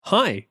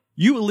Hi,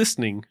 you are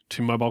listening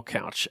to Mobile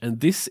Couch, and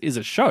this is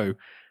a show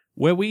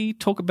where we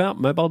talk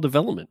about mobile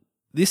development.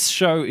 This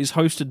show is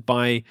hosted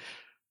by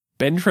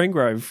Ben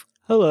Trengrove.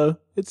 Hello.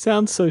 It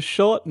sounds so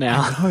short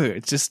now. I know,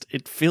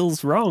 it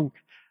feels wrong.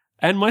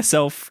 And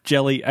myself,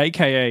 Jelly,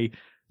 aka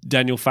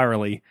Daniel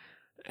Farrelly.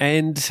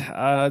 And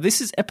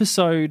this is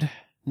episode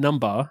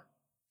number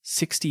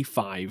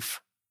 65.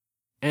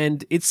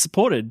 And it's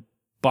supported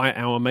by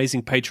our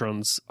amazing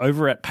patrons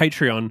over at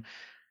Patreon,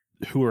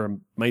 who are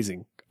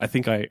amazing. I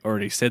think I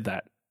already said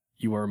that.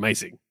 You are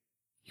amazing.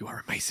 You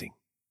are amazing.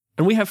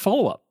 And we have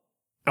follow-up.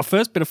 Our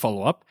first bit of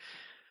follow-up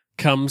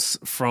comes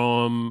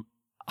from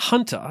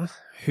Hunter,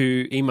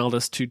 who emailed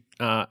us to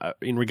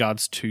in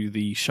regards to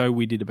the show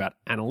we did about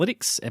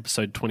analytics,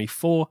 episode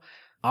 24,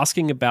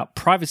 asking about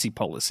privacy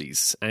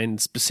policies. And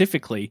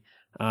specifically,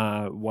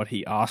 what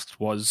he asked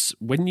was,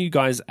 when you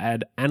guys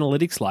add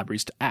analytics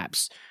libraries to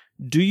apps,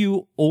 do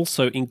you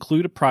also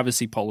include a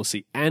privacy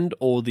policy and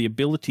or the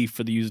ability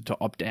for the user to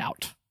opt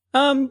out?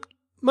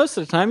 Most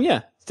of the time,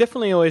 yeah.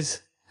 Definitely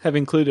always have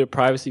included a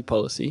privacy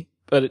policy,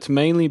 but it's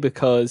mainly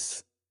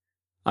because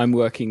I'm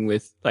working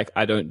with,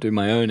 I don't do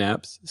my own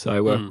apps, so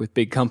I work with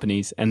big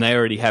companies, and they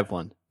already have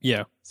one.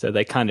 Yeah. So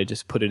they kind of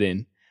just put it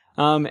in.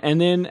 And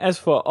then as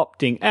for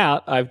opting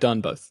out, I've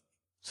done both.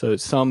 So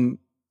some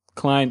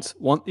clients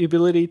want the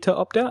ability to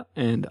opt out,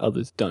 and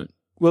others don't.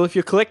 Well, if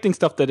you're collecting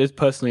stuff that is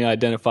personally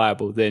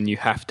identifiable, then you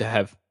have to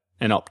have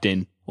an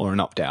opt-in or an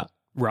opt-out.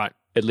 Right.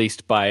 At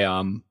least by,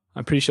 I'm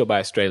pretty sure by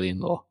Australian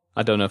law.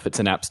 I don't know if it's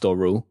an App Store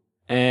rule.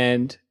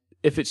 And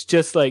if it's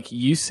just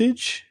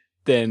usage,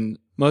 then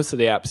most of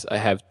the apps I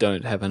have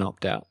don't have an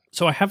opt-out.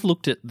 So I have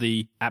looked at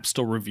the App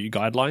Store review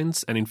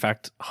guidelines, and in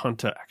fact,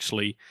 Hunter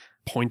actually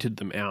pointed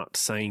them out,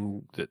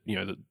 saying that,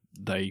 that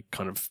they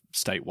kind of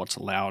state what's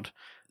allowed.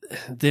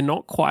 They're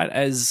not quite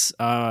as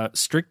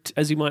strict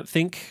as you might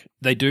think.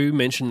 They do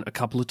mention a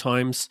couple of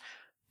times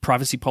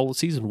privacy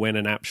policies and when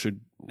an app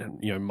should,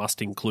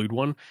 must include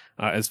one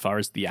as far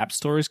as the App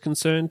Store is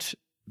concerned.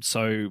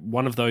 So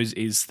one of those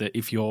is that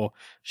if you're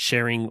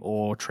sharing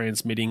or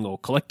transmitting or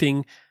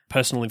collecting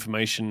personal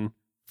information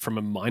from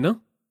a minor,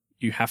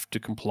 you have to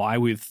comply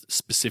with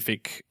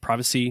specific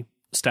privacy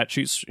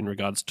statutes in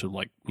regards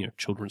to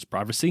children's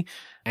privacy,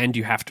 and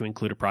you have to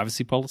include a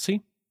privacy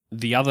policy.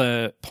 The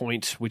other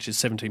point, which is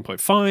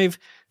 17.5,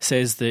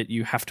 says that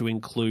you have to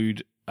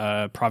include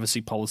a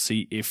privacy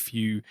policy if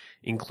you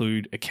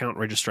include account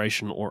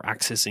registration or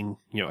accessing,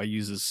 a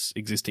user's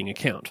existing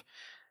account,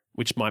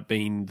 which might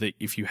mean that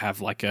if you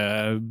have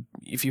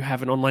if you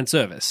have an online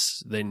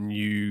service, then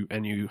you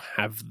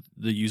have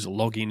the user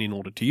log in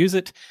order to use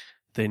it,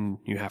 then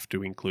you have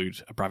to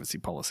include a privacy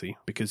policy,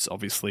 because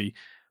obviously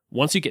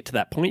once you get to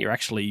that point, you're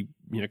actually,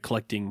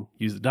 collecting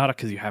user data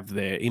because you have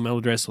their email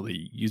address or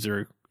the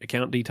user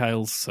account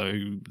details. So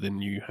then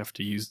you have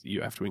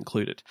to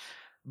include it.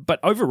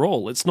 But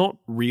overall, it's not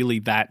really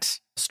that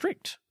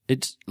strict.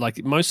 It's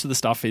most of the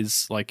stuff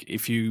is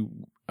if you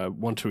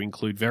want to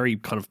include very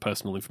kind of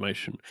personal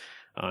information,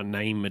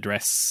 name,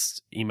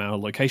 address,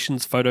 email,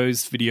 locations,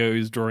 photos,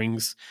 videos,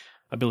 drawings,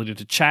 ability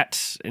to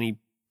chat, any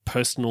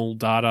personal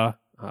data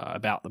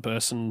about the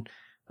person,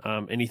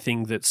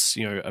 anything that's,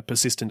 a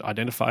persistent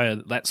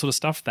identifier, that sort of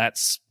stuff,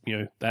 that's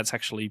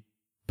actually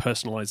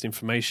personalized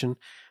information.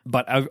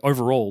 But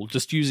overall,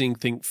 just using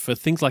for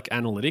things like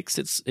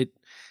analytics,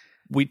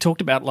 we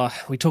talked about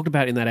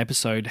in that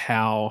episode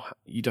how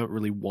you don't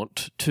really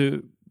want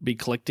to be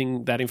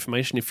collecting that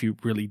information if you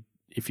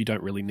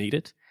don't really need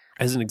it.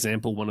 As an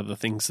example, one of the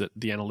things that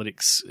the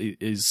analytics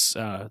is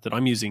that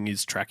I'm using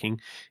is tracking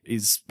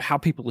is how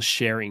people are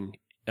sharing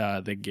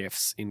their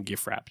GIFs in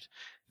GIFwrapped.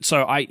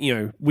 So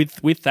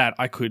with that,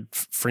 I could,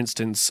 for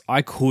instance,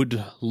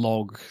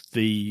 log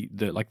the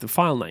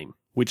file name,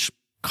 which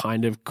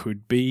kind of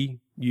could be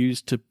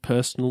used to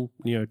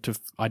to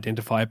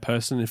identify a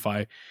person if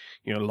I,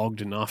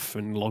 logged enough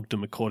and logged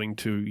them according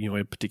to,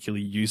 a particular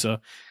user.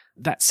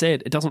 That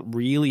said, it doesn't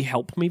really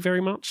help me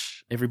very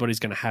much. Everybody's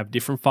going to have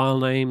different file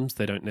names.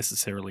 They don't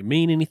necessarily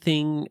mean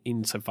anything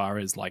insofar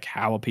as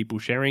how are people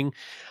sharing.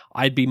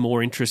 I'd be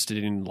more interested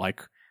in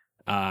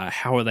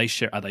how are they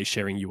Are they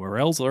sharing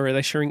URLs or are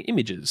they sharing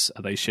images?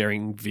 Are they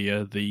sharing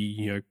via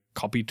the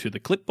copy to the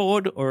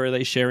clipboard, or are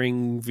they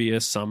sharing via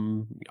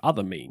some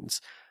other means?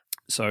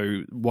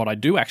 So what I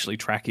do actually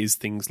track is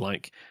things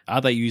like,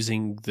 are they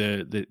using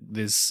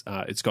there's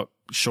it's got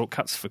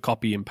shortcuts for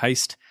copy and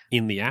paste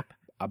in the app,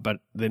 but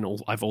then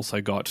I've also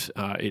got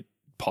it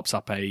pops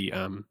up a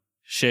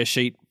share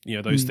sheet,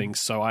 those things.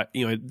 So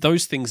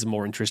those things are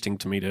more interesting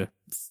to me to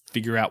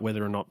figure out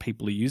whether or not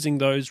people are using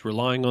those,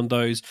 relying on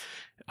those.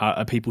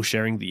 Are people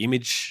sharing the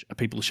image? Are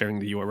people sharing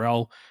the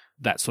URL?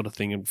 That sort of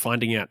thing, and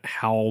finding out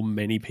how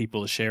many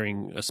people are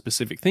sharing a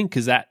specific thing,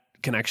 because that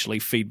can actually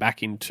feed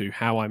back into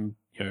how I'm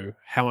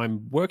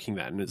working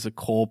that, and it's a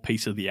core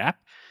piece of the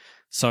app.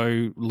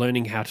 So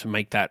learning how to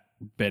make that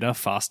better,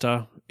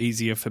 faster,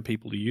 easier for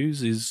people to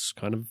use is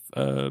kind of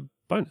a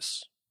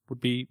bonus. Would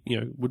be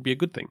a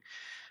good thing.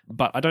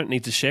 But I don't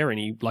need to share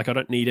any, I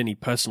don't need any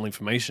personal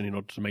information in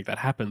order to make that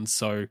happen.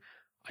 So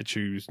I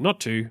choose not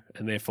to,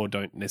 and therefore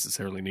don't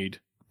necessarily need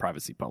a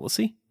privacy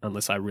policy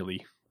unless I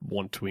really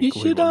want to You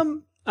include should,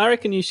 one. I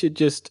reckon you should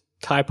just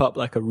type up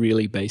like a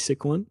really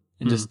basic one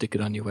and just stick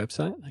it on your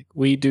website. Like,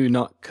 we do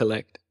not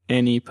collect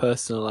any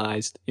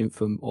personalized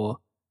info or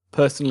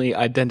personally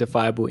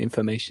identifiable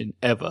information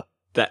ever.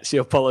 That's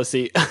your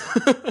policy.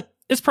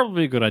 It's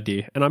probably a good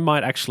idea, and I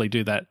might actually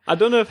do that. I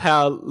don't know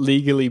how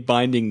legally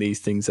binding these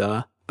things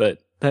are,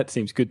 but that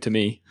seems good to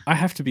me. I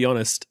have to be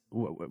honest,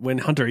 when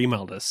Hunter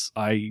emailed us,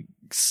 I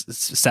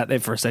sat there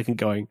for a second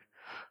going,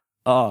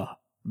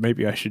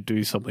 maybe I should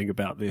do something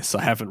about this.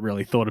 I haven't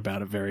really thought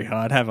about it very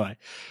hard, have I?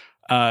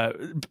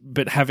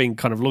 But having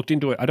kind of looked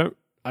into it,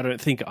 I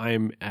don't think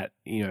I'm at,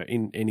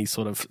 in any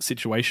sort of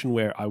situation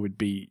where I would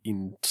be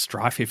in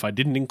strife if I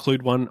didn't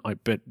include one.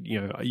 But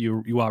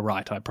you are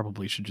right. I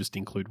probably should just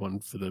include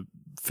one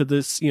for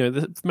this,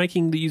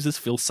 making the users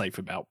feel safe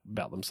about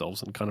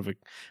themselves and kind of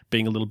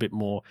being a little bit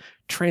more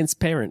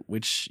transparent,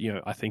 which,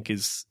 I think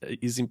is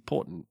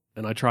important.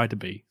 And I try to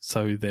be.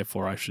 So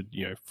therefore I should,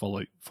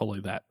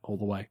 follow that all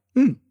the way.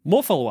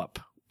 More follow up.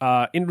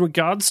 In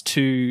regards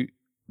to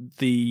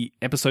the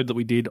episode that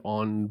we did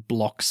on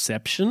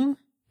Blockception,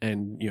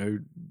 and,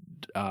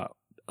 a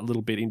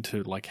little bit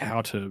into like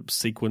how to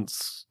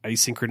sequence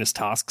asynchronous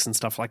tasks and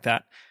stuff like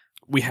that,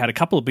 we had a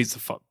couple of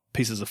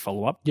pieces of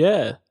follow-up.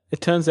 Yeah. It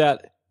turns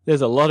out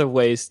there's a lot of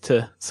ways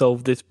to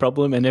solve this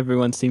problem, and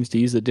everyone seems to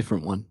use a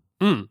different one.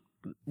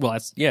 Well,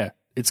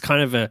 it's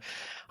kind of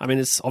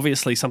it's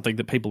obviously something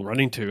that people run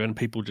into, and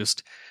people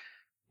just,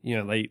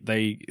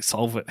 they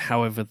solve it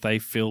however they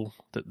feel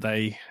that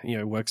they,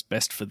 works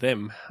best for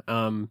them.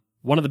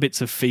 One of the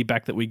bits of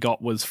feedback that we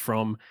got was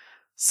from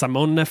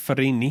Simona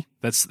Farini,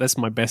 that's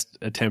my best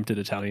attempt at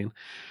Italian,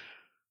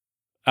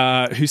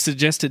 who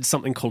suggested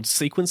something called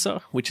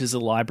Sequencer, which is a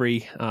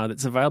library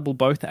that's available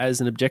both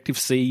as an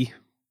Objective-C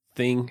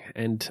thing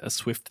and a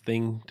Swift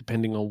thing,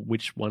 depending on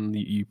which one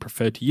you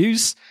prefer to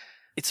use.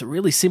 It's a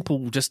really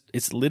simple,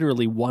 it's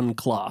literally one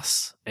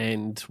class,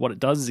 and what it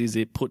does is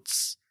it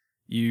puts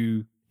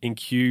you in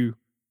queue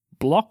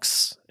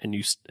blocks, and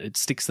it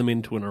sticks them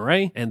into an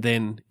array, and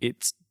then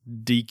it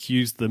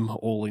dequeues them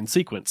all in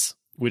sequence,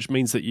 which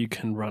means that you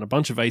can run a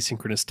bunch of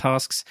asynchronous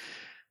tasks,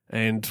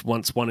 and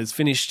once one is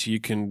finished, you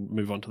can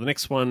move on to the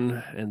next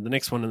one, and the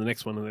next one, and the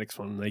next one, and the next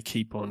one, and they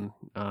keep on,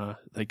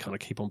 they kind of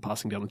keep on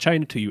passing down the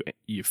chain until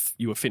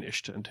you are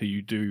finished, until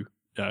you do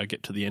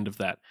get to the end of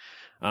that.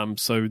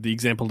 So the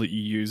example that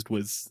you used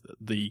was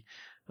the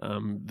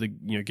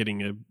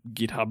getting a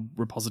GitHub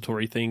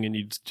repository thing, and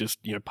you'd just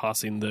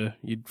pass in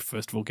you'd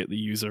first of all get the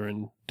user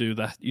and do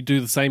that. You do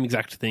the same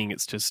exact thing.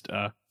 It's just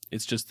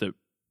that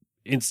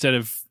instead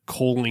of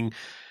calling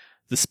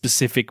the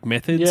specific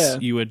methods,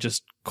 you are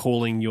just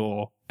calling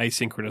your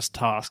asynchronous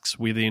tasks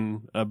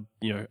within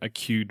a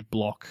queued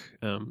block,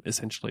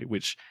 essentially,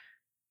 which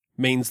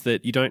means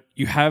that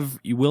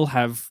you will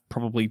have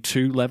probably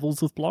 2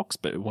 levels of blocks,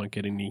 but it won't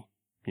get any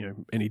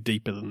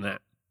deeper than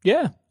that.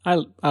 Yeah,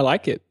 I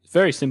like it. It's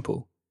very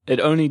simple. It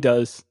only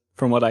does,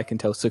 from what I can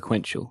tell,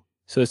 sequential.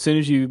 So as soon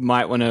as you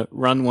might want to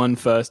run one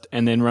first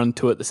and then run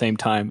 2 at the same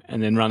time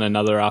and then run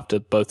another after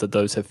both of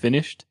those have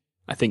finished,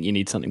 I think you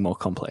need something more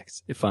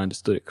complex, if I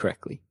understood it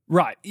correctly.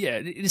 Right.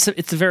 Yeah, it's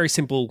a very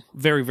simple,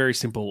 very, very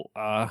simple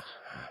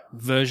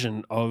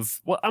version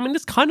of,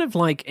 it's kind of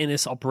like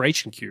NS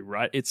Operation Queue,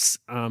 right? It's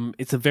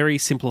a very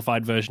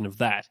simplified version of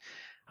that.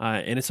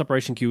 NS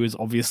Operation Queue is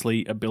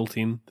obviously a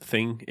built-in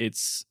thing.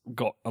 It's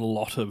got a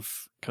lot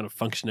of kind of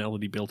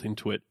functionality built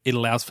into it. It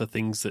allows for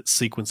things that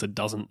Sequencer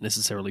doesn't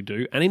necessarily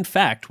do. And in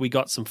fact, we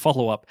got some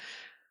follow-up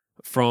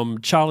from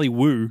Charlie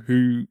Wu,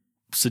 who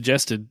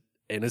suggested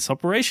NS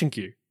Operation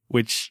Queue,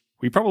 which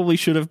we probably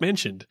should have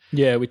mentioned.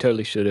 Yeah, we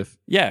totally should have.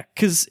 Yeah,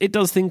 because it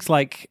does things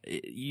like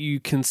you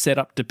can set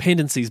up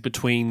dependencies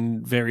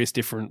between various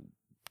different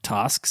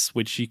tasks,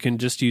 which you can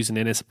just use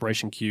an NS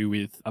Operation Queue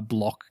with a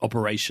block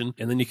operation,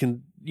 and then you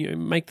can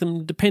make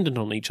them dependent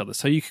on each other.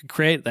 So you could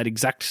create that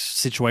exact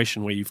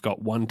situation where you've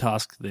got one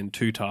task, then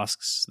 2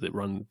 tasks that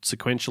run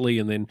sequentially,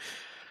 and then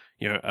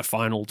a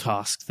final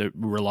task that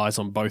relies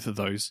on both of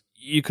those.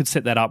 You could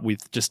set that up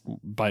with just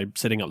by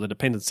setting up the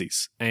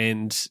dependencies,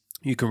 and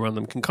you can run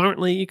them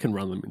concurrently, you can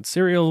run them in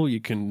serial,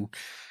 you can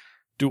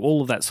do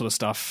all of that sort of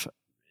stuff.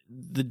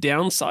 The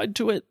downside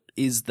to it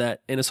is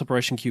that NS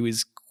Operation Queue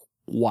is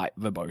quite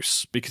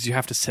verbose, because you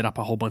have to set up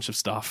a whole bunch of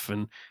stuff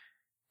and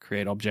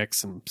create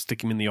objects and stick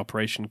them in the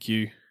operation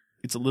queue.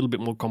 It's a little bit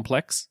more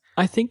complex.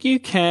 I think you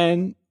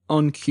can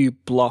on-queue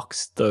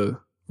blocks though,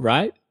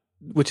 right?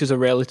 Which is a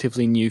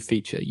relatively new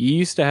feature. You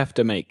used to have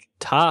to make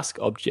task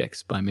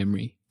objects by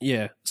memory.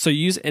 Yeah, so you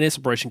use NS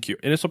Operation Queue.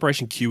 NS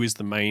Operation Queue is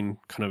the main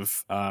kind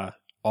of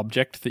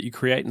object that you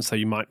create, and so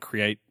you might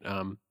create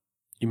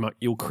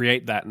you'll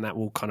create that, and that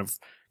will kind of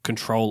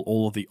control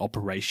all of the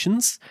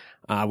operations,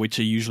 which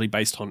are usually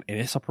based on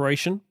NS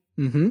Operation.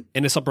 Mm-hmm.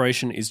 NS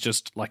Operation is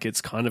just like,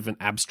 it's kind of an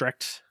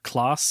abstract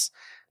class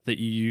that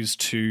you use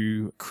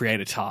to create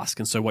a task.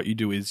 And so what you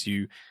do is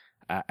you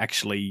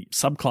actually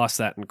subclass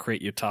that and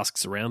create your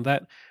tasks around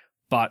that.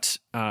 but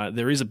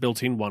there is a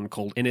built-in one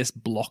called NS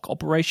block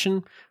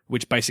operation,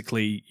 which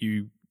basically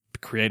you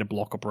create a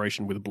block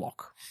operation with a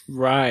block.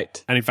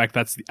 Right. And in fact,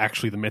 that's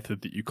actually the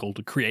method that you call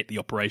to create the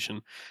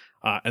operation.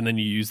 And then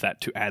you use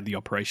that to add the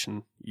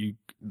operation. You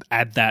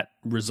add that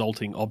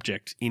resulting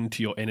object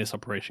into your NS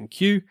operation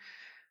queue,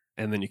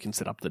 and then you can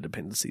set up the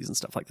dependencies and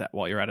stuff like that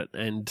while you're at it.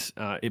 And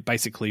it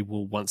basically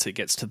will, once it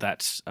gets to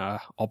that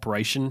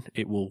operation,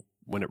 it will,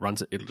 when it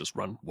runs it, it'll just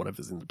run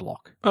whatever's in the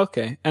block.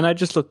 Okay. And I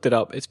just looked it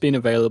up. It's been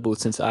available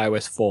since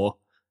iOS 4.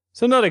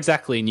 So not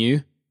exactly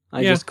new.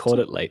 I just caught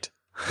it late.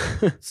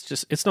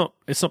 It's not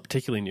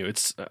particularly new.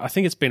 I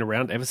think it's been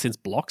around ever since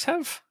blocks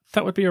have.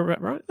 That would be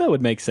right. That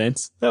would make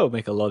sense. That would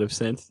make a lot of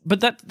sense.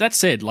 But that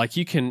said, like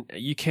you can,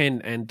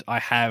 and I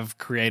have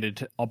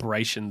created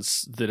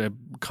operations that are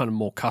kind of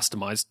more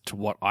customized to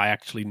what I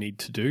actually need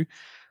to do.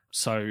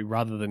 So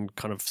rather than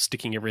kind of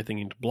sticking everything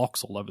into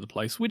blocks all over the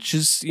place, which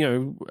is,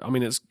 I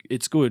mean,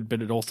 it's good,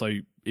 but it also,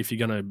 if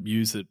you're going to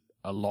use it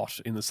a lot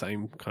in the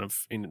same kind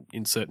of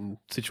in certain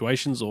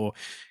situations, or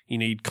you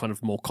need kind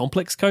of more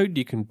complex code,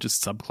 you can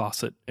just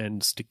subclass it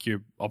and stick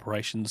your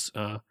operations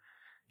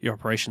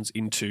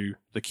into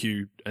the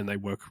queue, and they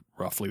work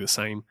roughly the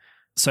same.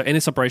 So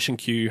NS operation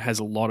queue has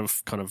a lot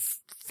of kind of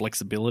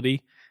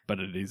flexibility, but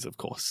it is, of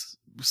course,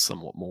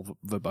 somewhat more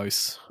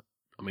verbose.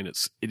 I mean,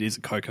 it is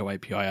a Cocoa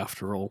API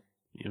after all.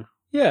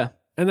 Yeah.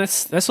 And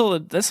that's all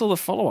the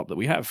follow up that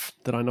we have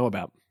that I know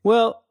about.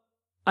 Well,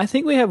 I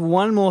think we have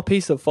one more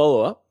piece of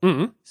follow up.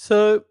 Mm-hmm.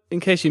 So, in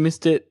case you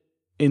missed it,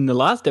 in the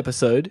last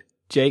episode,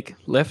 Jake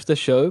left the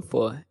show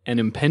for an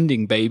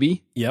impending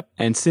baby. Yep.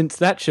 And since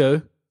that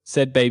show,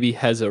 said baby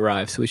has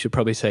arrived. So we should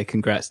probably say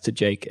congrats to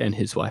Jake and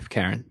his wife,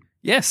 Karen.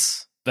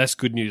 Yes, that's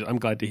good news. I'm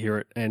glad to hear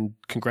it. And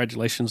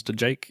congratulations to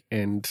Jake,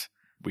 and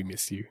we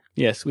miss you.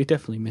 Yes, we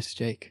definitely miss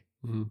Jake.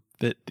 Mm.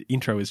 The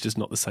intro is just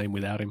not the same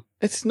without him.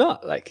 It's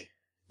not, it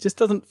just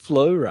doesn't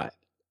flow right.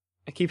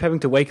 I keep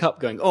having to wake up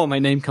going, oh, my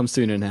name comes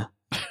sooner now.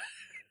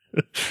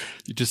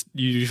 You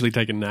usually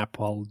take a nap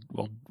while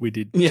we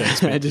did. Yeah,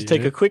 I just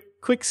take a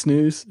quick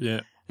snooze. Yeah.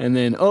 And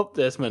then,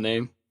 there's my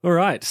name. All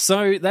right.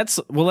 So that's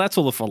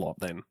all the follow-up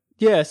then.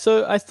 Yeah,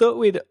 so I thought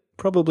we'd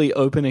probably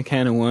open a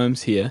can of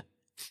worms here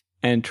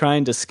and try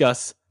and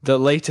discuss the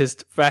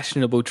latest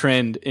fashionable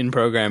trend in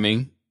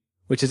programming,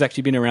 which has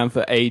actually been around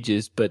for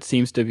ages but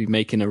seems to be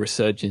making a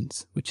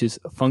resurgence, which is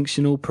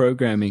functional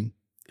programming.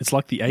 It's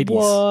like the 80s.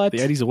 What? The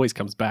 80s always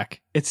comes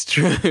back. It's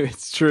true.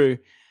 It's true.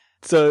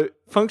 So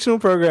functional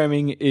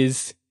programming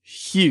is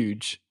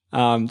huge.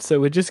 So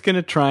we're just going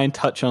to try and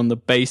touch on the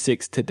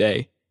basics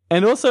today.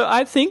 And also,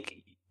 I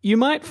think you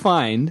might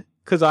find,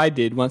 because I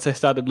did once I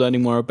started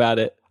learning more about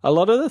it, a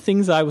lot of the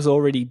things I was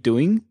already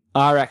doing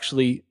are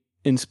actually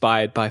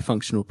inspired by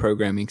functional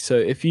programming. So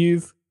if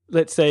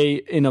let's say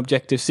in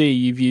Objective-C,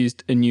 you've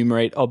used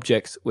enumerate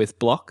objects with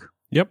block.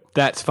 Yep.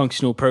 That's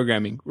functional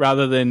programming.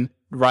 Rather than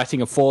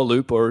writing a for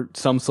loop or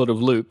some sort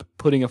of loop,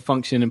 putting a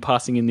function and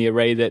passing in the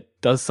array that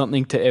does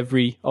something to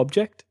every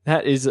object.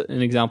 That is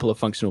an example of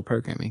functional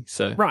programming.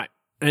 So right.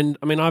 And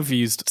I mean, I've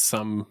used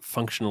some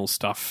functional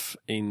stuff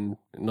in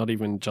not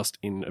even just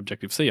in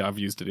Objective-C. I've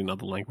used it in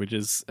other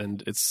languages,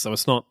 and it's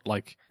not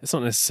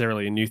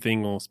necessarily a new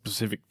thing or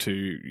specific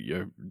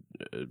to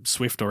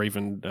Swift or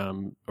even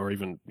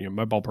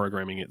mobile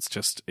programming.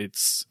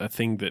 It's a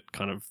thing that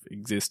kind of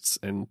exists,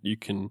 and you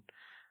can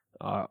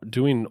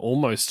do in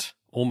almost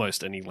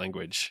any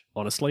language,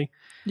 honestly.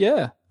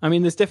 Yeah. I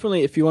mean, there's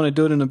definitely, if you want to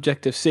do it in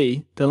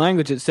Objective-C, the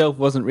language itself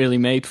wasn't really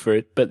made for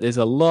it, but there's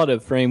a lot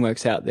of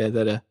frameworks out there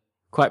that are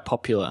quite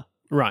popular.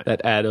 Right.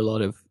 That add a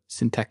lot of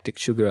syntactic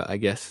sugar, I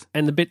guess.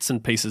 And the bits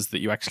and pieces that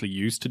you actually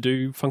use to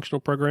do functional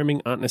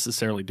programming aren't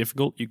necessarily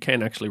difficult. You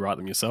can actually write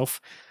them yourself.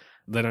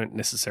 They don't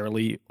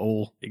necessarily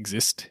all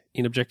exist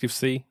in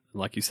Objective-C,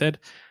 like you said.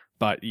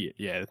 But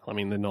yeah, I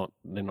mean, they're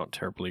not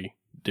terribly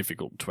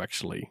difficult to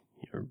actually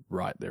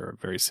write. They're a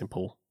very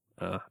simple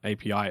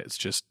API. It's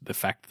just the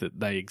fact that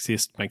they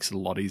exist makes it a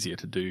lot easier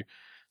to do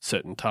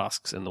certain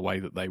tasks, and the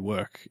way that they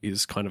work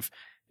is kind of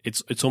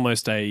it's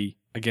almost I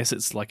guess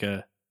it's like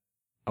a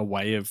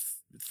way of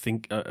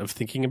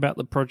thinking about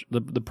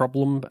the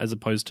problem as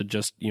opposed to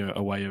just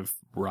a way of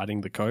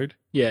writing the code.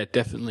 Yeah,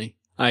 definitely.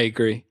 I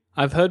agree.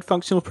 I've heard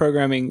functional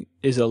programming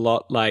is a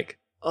lot like,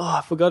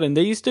 I've forgotten.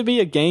 There used to be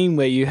a game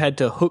where you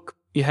had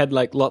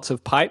lots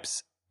of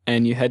pipes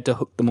and you had to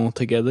hook them all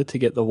together to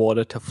get the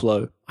water to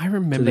flow. I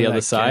remember to the that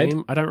other side.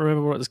 Game. I don't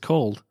remember what it's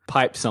called.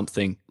 Pipe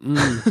something.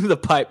 The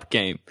pipe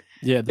game.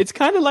 Yeah. It's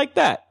kind of like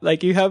that.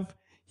 Like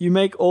you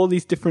make all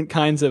these different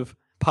kinds of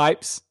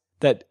pipes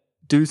that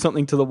do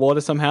something to the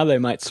water somehow. They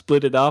might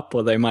split it up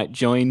or they might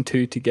join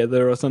two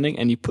together or something,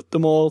 and you put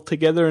them all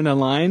together in a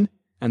line,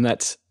 and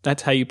that's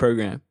how you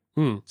program.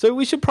 So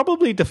we should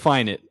probably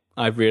define it,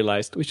 I've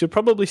realized. We should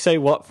probably say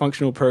what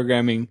functional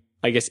programming,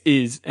 I guess,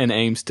 is and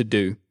aims to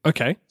do.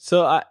 Okay.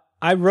 So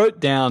I wrote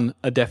down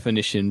a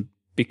definition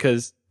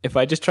because if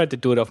I just tried to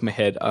do it off my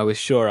head, I was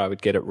sure I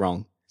would get it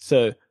wrong.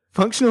 So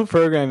functional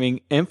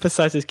programming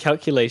emphasizes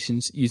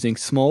calculations using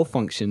small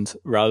functions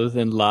rather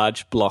than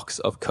large blocks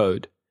of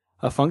code.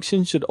 A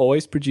function should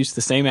always produce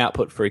the same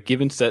output for a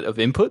given set of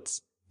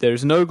inputs. There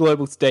is no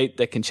global state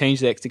that can change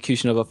the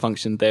execution of a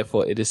function,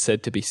 therefore it is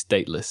said to be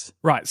stateless.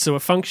 Right, so a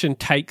function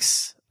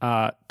takes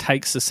a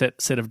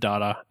set of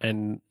data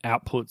and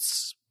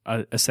outputs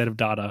a set of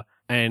data,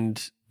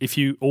 and if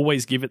you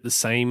always give it the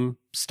same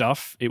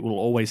stuff, it will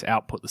always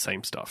output the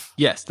same stuff.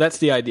 Yes, that's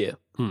the idea.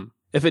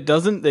 If it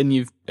doesn't,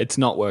 then it's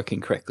not working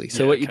correctly.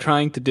 So what you're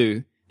trying to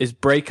do is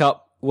break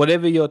up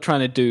whatever you're trying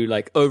to do,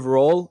 like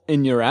overall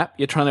in your app,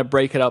 you're trying to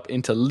break it up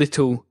into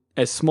little,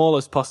 as small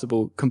as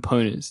possible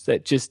components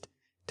that just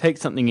take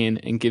something in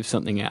and give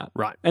something out.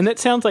 Right. And that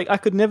sounds like I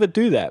could never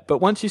do that. But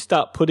once you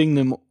start putting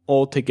them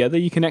all together,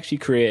 you can actually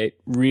create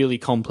really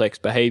complex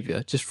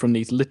behavior just from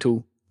these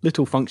little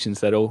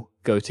functions that all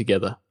go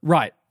together.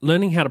 Right.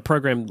 Learning how to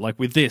program like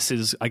with this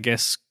is, I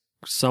guess,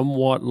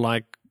 somewhat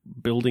like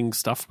building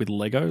stuff with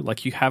Lego.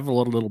 Like you have a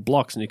lot of little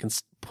blocks and you can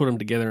put them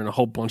together in a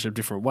whole bunch of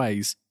different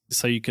ways.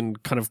 So you can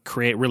kind of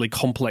create really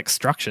complex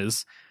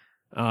structures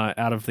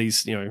out of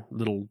these,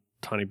 little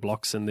tiny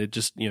blocks, and they're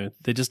just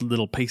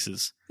little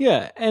pieces.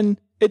 Yeah, and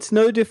it's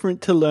no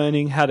different to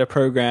learning how to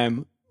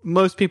program.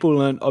 Most people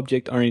learn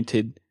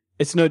object-oriented.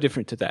 It's no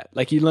different to that.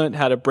 Like you learned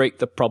how to break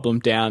the problem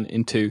down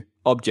into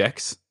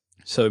objects.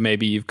 So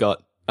maybe you've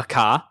got a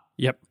car.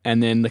 Yep.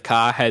 And then the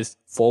car has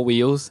 4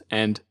 wheels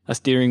and a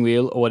steering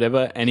wheel or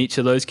whatever, and each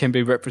of those can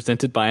be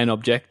represented by an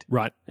object.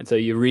 Right. And so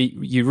you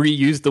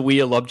reuse the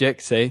wheel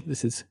object, say.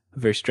 This is a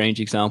very strange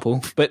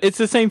example, but it's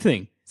the same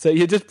thing. So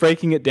you're just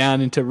breaking it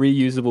down into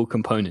reusable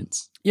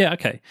components. Yeah,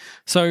 okay.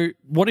 So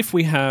what if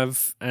we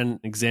have an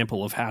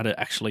example of how to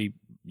actually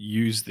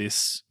use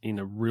this in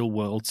a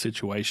real-world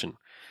situation?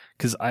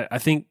 Because I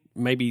think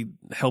maybe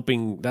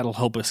that'll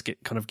help us get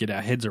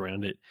our heads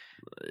around it.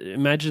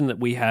 Imagine that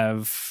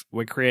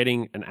we're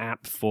creating an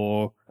app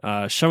for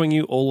showing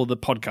you all of the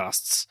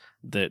podcasts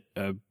that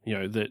are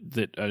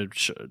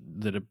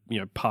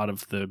part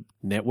of the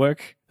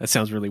network. That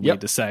sounds really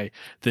weird to say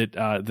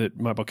that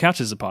Mobile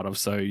Couch is a part of.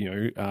 So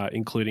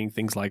including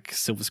things like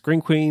Silver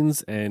Screen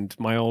Queens and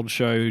my old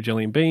show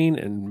Jelly and Bean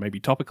and maybe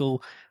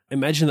Topical.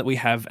 Imagine that we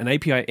have an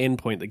API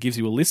endpoint that gives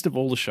you a list of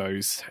all the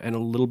shows and a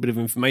little bit of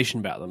information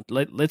about them.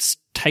 Let's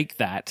take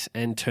that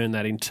and turn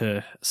that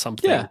into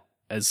something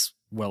as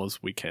well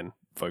as we can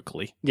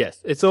vocally.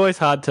 Yes, it's always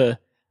hard to,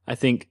 I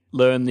think,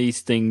 learn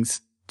these things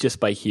just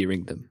by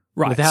hearing them.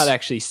 Right. Without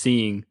actually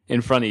seeing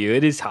in front of you.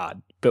 It is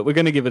hard, but we're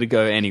going to give it a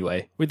go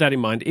anyway. With that in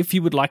mind, if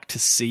you would like to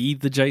see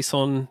the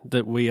JSON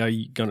that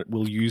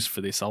we'll use for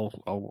this,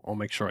 I'll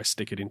make sure I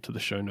stick it into the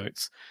show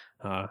notes.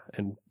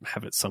 And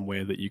have it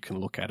somewhere that you can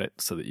look at it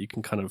so that you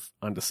can kind of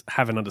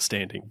have an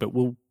understanding. But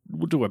we'll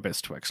do our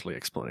best to actually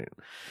explain it.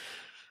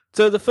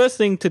 So the first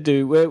thing to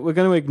do, we're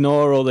going to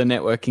ignore all the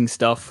networking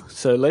stuff.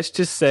 So let's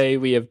just say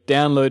we have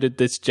downloaded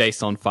this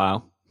JSON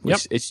file,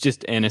 which it's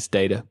just NS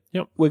data.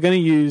 Yep. We're going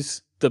to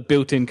use the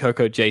built-in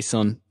Cocoa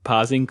JSON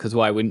parsing, because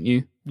why wouldn't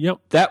you? Yep.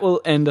 That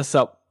will end us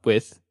up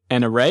with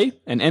an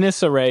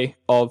NS array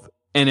of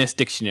NS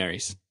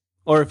dictionaries.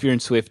 Or if you're in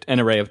Swift,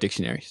 an array of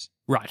dictionaries.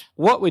 Right.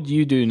 What would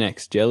you do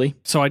next, Jelly?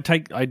 So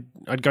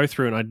I'd go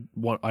through and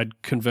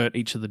I'd convert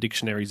each of the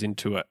dictionaries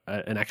into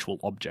an actual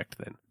object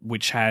then,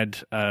 which had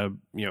an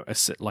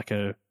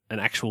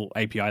actual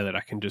API that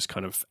I can just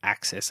kind of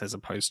access as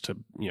opposed to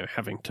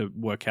having to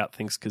work out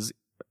things. Because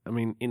I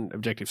mean, in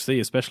Objective-C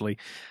especially,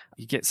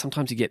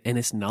 sometimes you get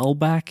NS null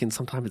back and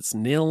sometimes it's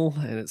nil,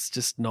 and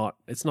it's not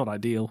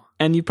ideal.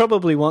 And you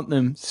probably want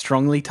them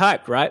strongly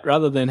typed, right?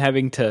 Rather than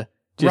having to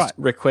just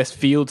request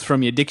fields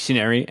from your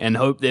dictionary and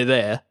hope they're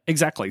there.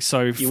 Exactly.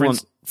 So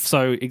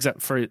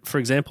for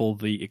example,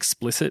 the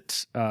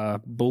explicit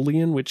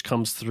Boolean, which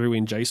comes through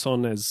in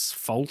JSON as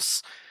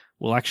false,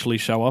 will actually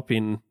show up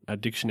in a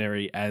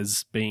dictionary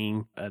as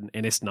being an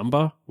NS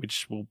number,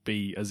 which will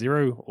be a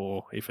 0,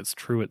 or if it's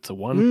true, it's a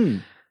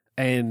 1.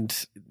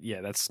 And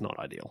yeah, that's not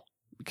ideal,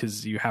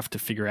 because you have to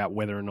figure out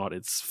whether or not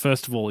it's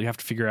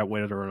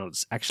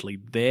actually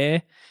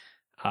there.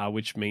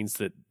 Which means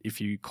that if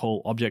you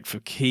call object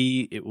for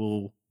key, it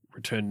will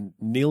return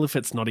nil if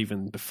it's not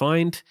even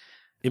defined.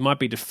 It might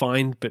be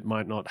defined, but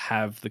might not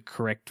have the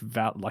correct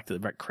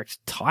the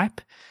correct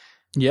type.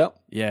 Yep.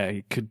 Yeah,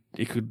 it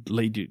could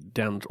lead you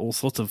down all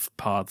sorts of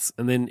paths.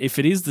 And then if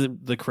it is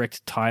the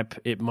correct type,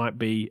 it might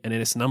be an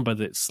NS number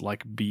that's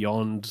like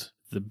beyond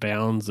the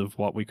bounds of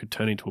what we could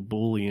turn into a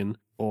Boolean.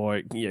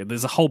 Or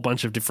there's a whole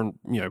bunch of different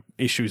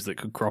issues that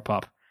could crop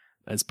up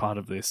as part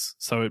of this.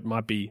 So it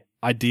might be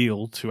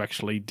ideal to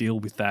actually deal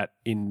with that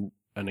in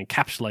an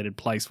encapsulated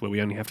place where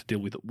we only have to deal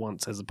with it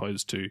once, as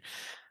opposed to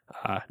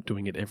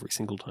doing it every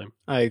single time.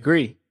 I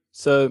agree.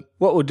 So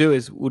what we'll do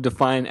is we'll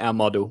define our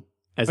model,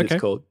 as it's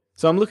called.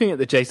 So I'm looking at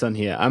the JSON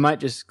here. I might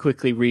just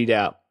quickly read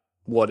out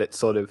what it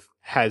sort of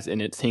has in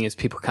its thing, as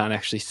people can't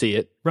actually see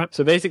it. Right.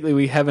 So basically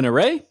we have an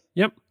array.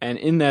 Yep. And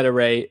in that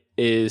array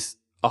is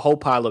a whole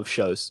pile of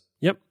shows.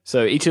 Yep.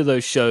 So each of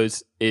those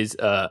shows is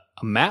a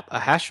map, a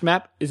hash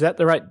map. Is that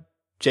the right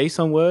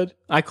JSON word.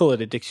 I call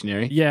it a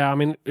dictionary. Yeah, I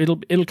mean,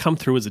 it'll come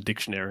through as a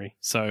dictionary.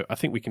 So I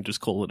think we can just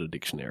call it a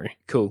dictionary.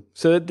 Cool.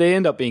 So they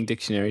end up being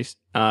dictionaries.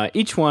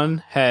 Each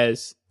one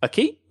has a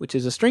key, which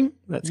is a string.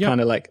 That's Yep.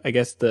 kind of like, I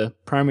guess, the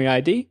primary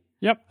ID.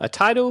 Yep. A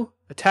title,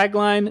 a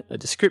tagline, a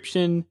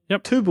description,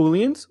 Yep. 2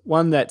 booleans,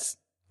 one that's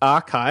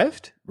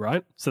archived.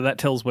 Right? So that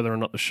tells whether or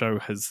not the show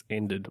has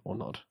ended or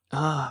not.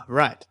 Ah,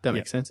 right. That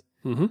makes sense.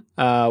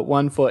 Mm-hmm.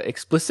 One for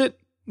explicit,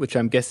 which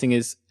I'm guessing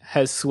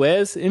has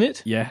swears in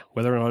it. Yeah,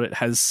 whether or not it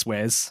has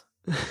swears.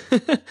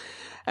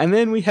 And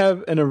then we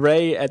have an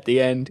array at the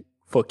end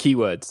for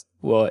keywords.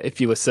 Well, if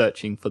you were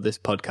searching for this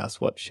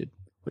podcast, what should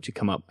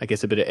come up? I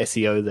guess a bit of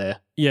SEO there.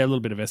 Yeah, a little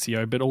bit of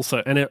SEO, but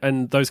also,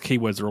 and those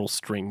keywords are all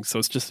strings, so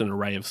it's just an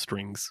array of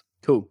strings.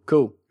 Cool.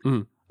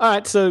 Mm. All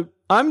right, so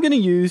I'm going to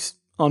use,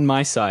 on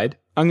my side,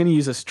 I'm going to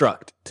use a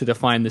struct to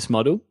define this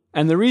model.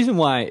 And the reason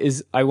why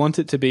is I want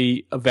it to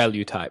be a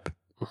value type.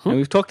 And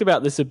we've talked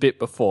about this a bit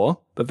before,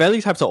 but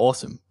value types are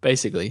awesome,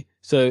 basically.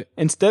 So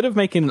instead of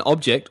making an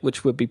object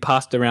which would be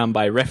passed around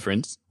by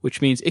reference,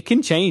 which means it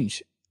can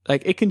change,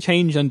 like it can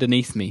change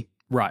underneath me.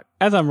 Right.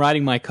 As I'm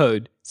writing my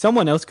code,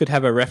 someone else could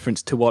have a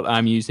reference to what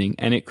I'm using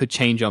and it could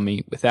change on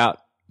me without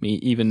me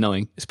even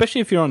knowing,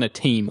 especially if you're on a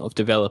team of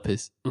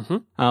developers.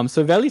 Mm-hmm.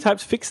 So value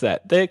types fix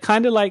that. They're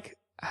kind of like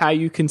how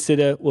you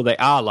consider, well, they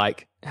are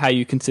like how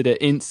you consider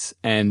ints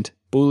and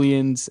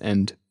booleans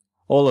and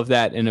all of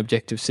that in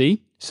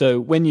Objective-C. So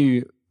when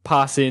you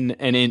pass in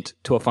an int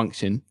to a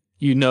function,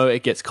 you know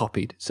it gets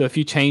copied. So if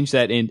you change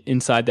that int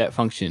inside that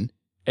function,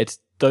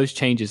 those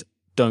changes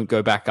don't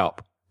go back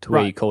up to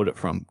where you called it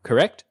from,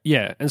 correct?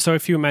 Yeah, and so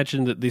if you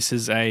imagine that this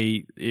is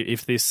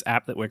if this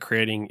app that we're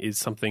creating is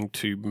something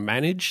to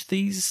manage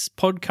these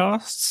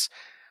podcasts,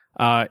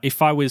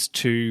 if I was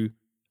to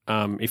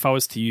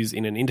use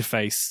in an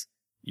interface,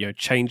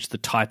 change the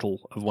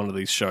title of one of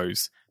these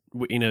shows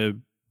in a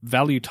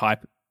value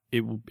type,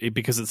 it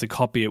because it's a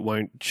copy, it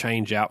won't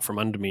change out from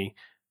under me.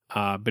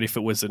 But if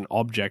it was an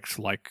object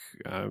like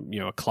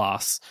a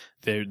class,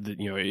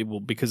 it will,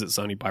 because it's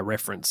only by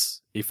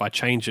reference. If I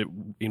change it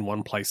in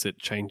one place, it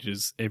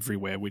changes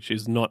everywhere, which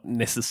is not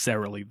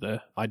necessarily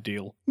the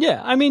ideal.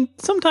 Yeah, I mean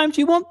sometimes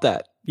you want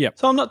that. Yeah.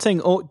 So I'm not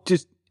saying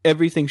just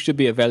everything should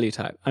be a value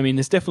type. I mean,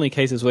 there's definitely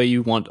cases where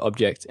you want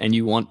objects and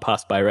you want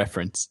passed by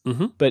reference.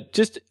 Mm-hmm. But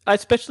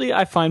especially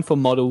I find for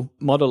model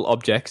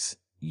objects,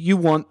 you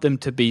want them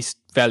to be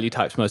value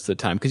types most of the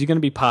time because you're going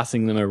to be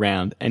passing them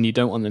around and you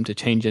don't want them to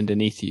change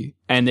underneath you.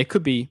 And there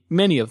could be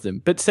many of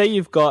them. But say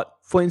you've got,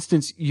 for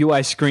instance,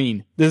 UI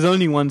screen. There's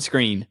only one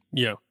screen.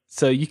 Yeah.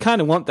 So you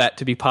kind of want that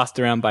to be passed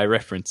around by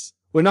reference.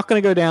 We're not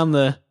going to go down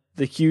the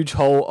huge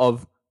hole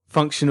of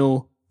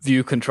functional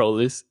view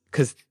controllers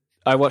because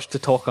I watched a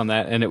talk on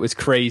that and it was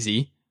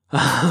crazy.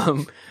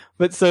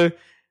 But so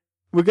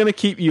we're going to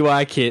keep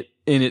UIKit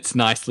in its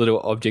nice little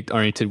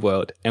object-oriented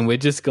world, and we're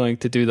just going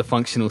to do the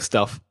functional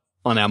stuff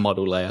on our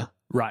model layer.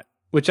 Right.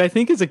 Which I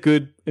think is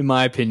in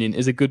my opinion,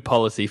 is a good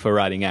policy for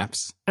writing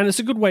apps. And it's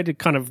a good way to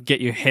kind of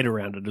get your head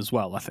around it as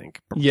well, I think.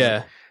 Probably.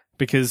 Yeah.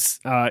 Because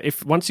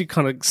once you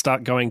kind of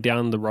start going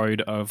down the road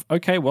of,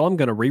 okay, well, I'm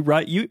going to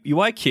rewrite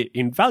UIKit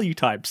in value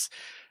types,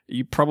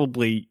 you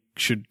probably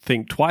should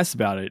think twice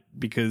about it,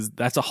 because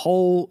that's a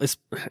whole,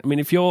 I mean,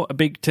 if you're a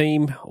big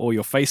team or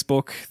you're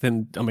Facebook,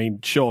 then, I mean,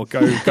 sure,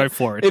 go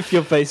for it. If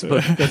you're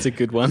Facebook, that's a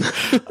good one.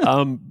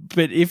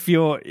 But if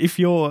you're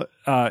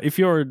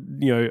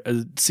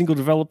a single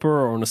developer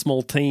or on a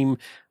small team,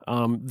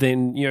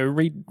 then,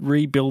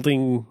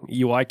 rebuilding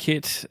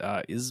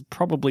UIKit is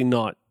probably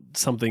not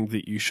something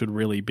that you should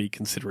really be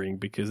considering,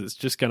 because it's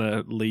just going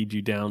to lead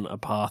you down a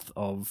path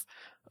of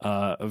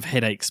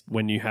headaches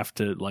when you have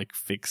to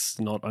fix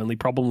not only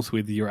problems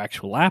with your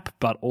actual app,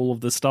 but all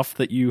of the stuff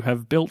that you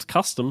have built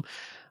custom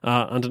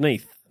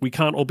underneath. We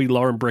can't all be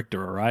Lauren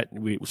Brichter, all right?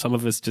 Some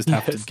of us just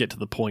have to get to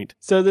the point.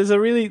 So there's a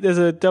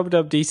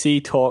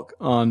WWDC talk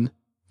on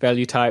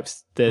value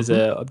types. There's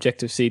a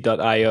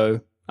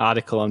Objective-C.io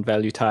article on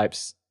value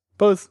types.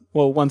 Both,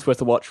 well, one's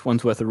worth a watch,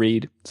 one's worth a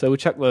read. So we'll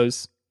chuck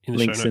those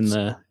links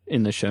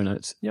in the show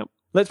notes. Yep.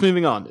 Let's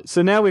moving on.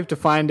 So now we've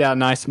defined our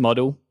nice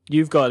model.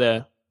 You've got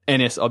a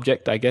NS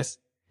object, I guess.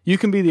 You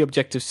can be the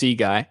Objective-C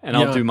guy, and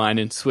I'll do mine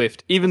in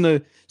Swift. Even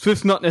though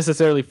Swift's not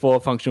necessarily for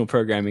functional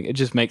programming, it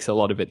just makes a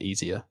lot of it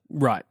easier.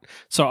 Right.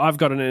 So I've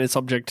got an NS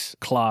object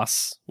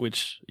class,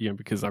 which,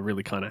 because I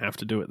really kind of have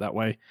to do it that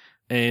way.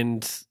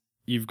 And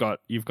you've got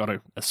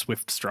a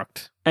Swift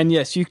struct. And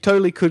yes, you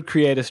totally could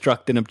create a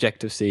struct in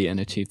Objective-C and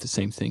achieve the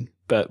same thing.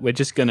 But we're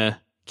just going to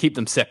keep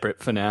them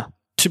separate for now.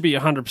 To be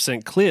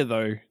 100% clear,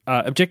 though,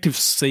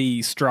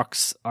 Objective-C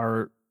structs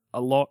are a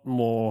lot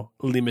more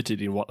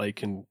limited in what they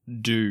can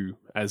do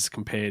as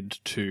compared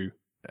to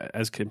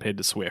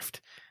Swift.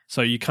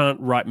 So you can't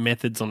write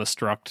methods on a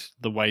struct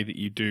the way that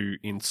you do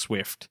in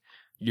Swift.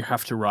 You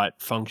have to write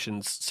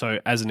functions. So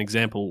as an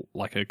example,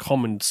 like a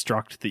common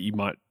struct that you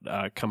might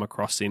come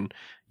across in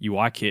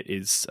UIKit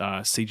is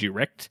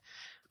cgrect.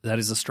 That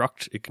is a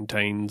struct. It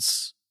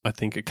contains, I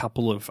think, a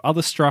couple of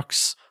other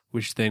structs,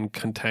 which then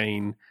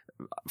contain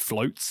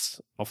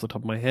floats off the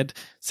top of my head,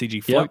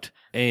 CG float,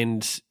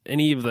 and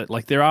any of that.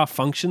 Like there are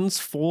functions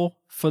for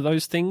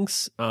those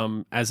things.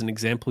 As an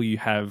example, you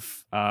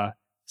have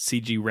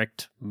CG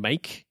rect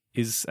make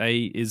is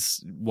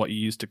what you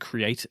use to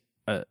create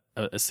a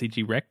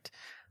CG rect.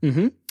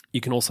 Mm-hmm.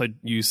 You can also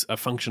use a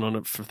function on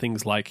it for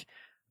things like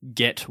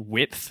get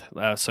width.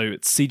 So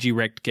it's CG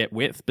rect get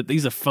width, but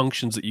these are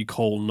functions that you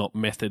call, not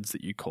methods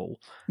that you call.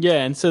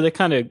 Yeah, and so they're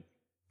kind of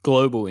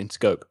global in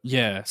scope.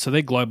 Yeah, so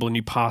they're global, and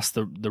you pass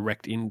the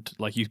rect in,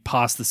 like you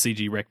pass the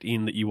CG rect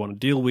in that you want to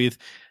deal with,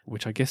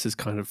 which I guess is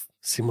kind of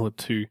similar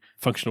to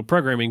functional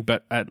programming,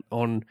 but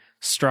on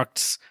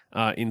structs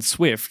in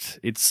Swift,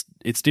 it's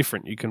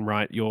different. You can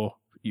write your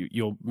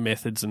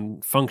methods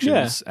and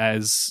functions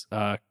as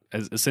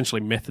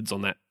essentially methods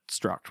on that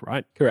struct,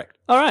 right? Correct.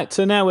 All right,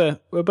 so now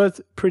we're both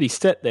pretty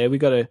set there. We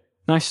got a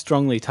nice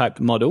strongly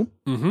typed model,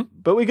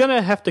 but we're going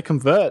to have to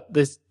convert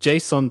this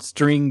JSON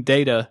string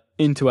data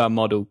into our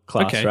model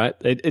class, right?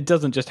 It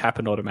doesn't just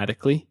happen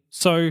automatically.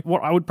 So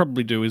what I would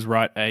probably do is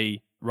write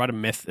a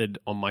method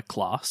on my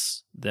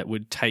class that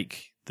would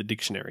take the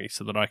dictionary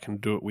so that I can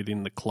do it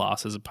within the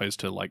class as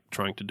opposed to like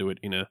trying to do it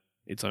in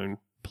its own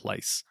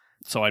place.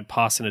 So I'd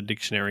pass in a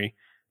dictionary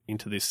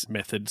into this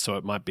method, so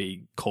it might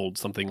be called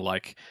something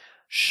like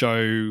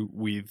show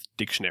with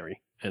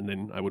dictionary, and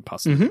then I would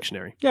pass in the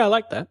dictionary. Yeah, I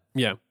like that.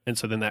 Yeah, and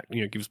so then that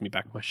gives me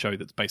back my show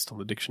that's based on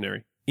the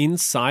dictionary.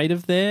 Inside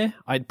of there,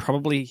 I'd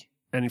probably,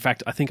 and in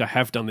fact, I think I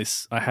have done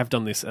this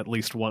at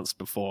least once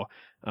before,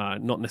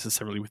 not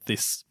necessarily with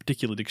this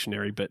particular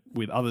dictionary, but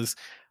with others.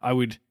 I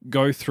would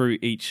go through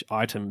each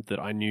item that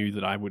I knew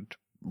that I would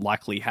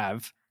likely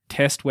have,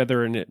 test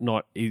whether or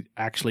not it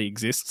actually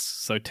exists,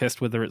 so test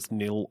whether it's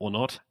nil or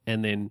not,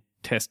 and then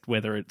test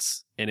whether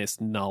it's NS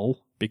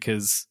null,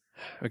 because,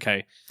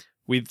 okay,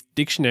 with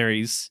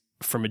dictionaries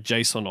from a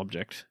JSON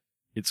object,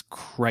 it's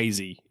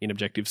crazy in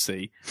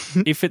Objective-C.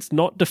 If it's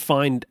not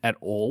defined at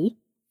all,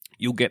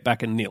 you'll get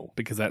back a nil,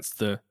 because that's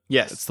the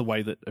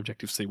way that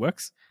Objective-C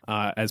works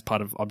as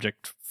part of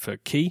object for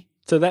key.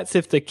 So that's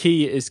if the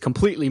key is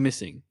completely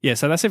missing. Yeah,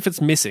 so that's if it's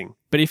missing.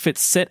 But if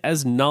it's set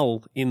as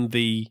null in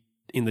the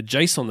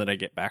JSON that I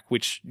get back,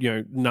 which,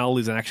 null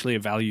is actually a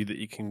value that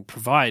you can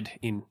provide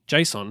in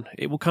JSON,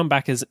 it will come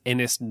back as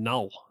NS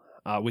null,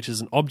 which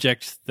is an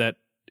object that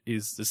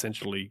is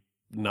essentially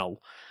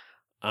null.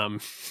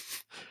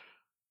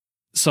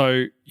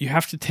 So you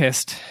have to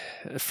test,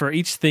 for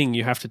each thing,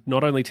 you have to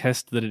not only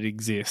test that it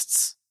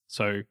exists,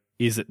 so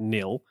is it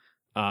nil,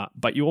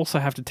 but you also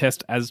have to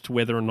test as to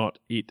whether or not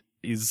it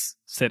is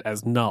set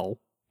as null,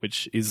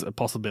 which is a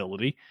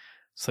possibility.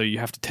 So you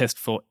have to test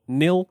for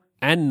nil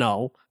and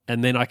null,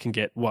 and then I can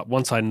get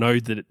once I know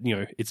that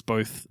it's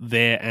both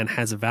there and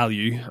has a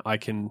value, I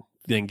can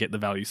then get the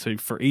value. So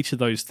for each of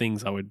those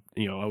things, I would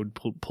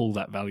pull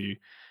that value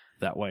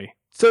that way.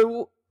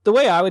 So the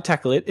way I would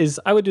tackle it is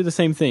I would do the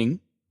same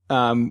thing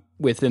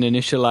with an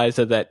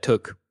initializer that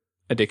took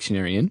a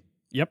dictionary in.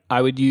 Yep.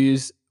 I would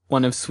use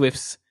one of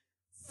Swift's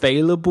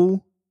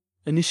failable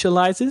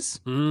initializers.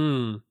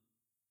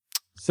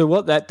 So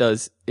what that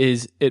does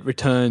is it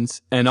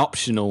returns an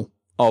optional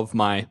of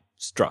my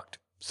struct.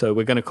 So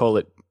we're going to call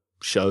it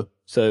show.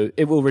 So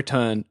it will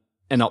return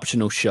an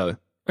optional show.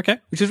 Okay.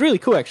 Which is really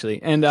cool,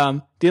 actually.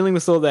 And dealing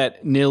with all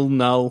that nil,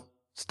 null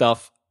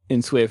stuff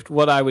in Swift,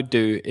 what I would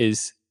do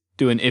is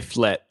do an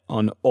if-let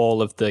on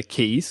all of the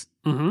keys.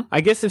 Mm-hmm. I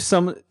guess if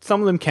some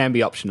of them can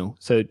be optional.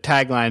 So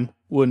tagline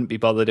wouldn't be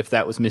bothered if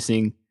that was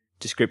missing.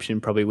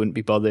 Description probably wouldn't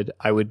be bothered.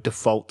 I would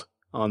default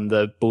on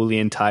the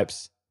Boolean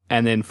types.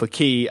 And then for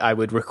key, I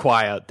would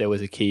require there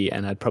was a key,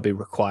 and I'd probably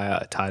require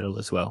a title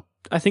as well.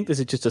 I think this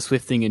is just a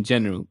Swift thing in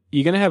general.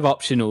 You're going to have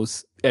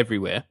optionals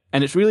everywhere.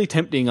 And it's really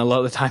tempting a lot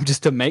of the time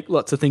just to make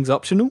lots of things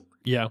optional.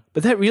 Yeah.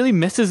 But that really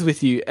messes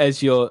with you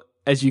as you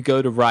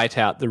go to write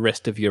out the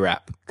rest of your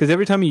app. Because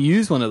every time you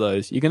use one of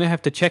those, you're going to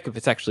have to check if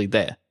it's actually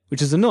there,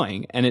 which is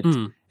annoying.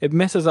 And it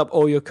messes up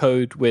all your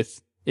code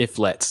with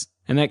if-lets.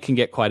 And that can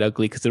get quite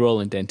ugly because they're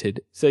all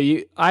indented. So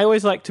I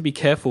always like to be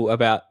careful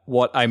about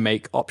what I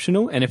make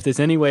optional. And if there's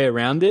any way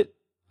around it,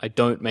 I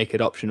don't make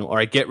it optional, or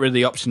I get rid of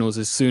the optionals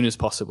as soon as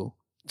possible.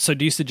 So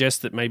do you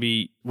suggest that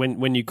maybe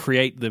when you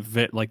create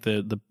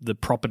the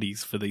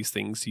properties for these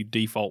things, you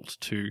default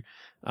to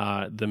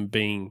them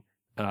being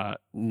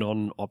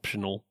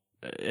non-optional,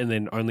 and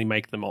then only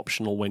make them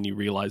optional when you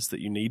realize that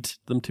you need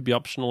them to be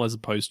optional, as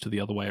opposed to the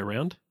other way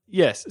around?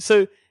 Yes.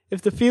 So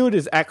if the field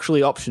is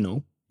actually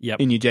optional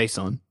in your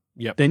JSON,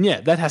 then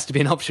that has to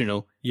be an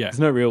optional. Yeah. There's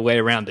no real way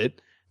around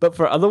it. But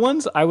for other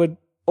ones, I would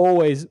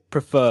always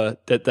prefer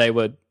that they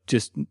were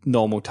just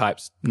normal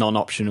types,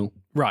 non-optional.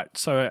 Right.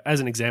 So as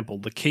an example,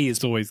 the key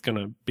is always going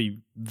to be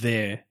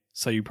there.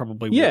 So you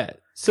probably would. Yeah.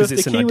 So if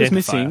the key was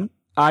missing,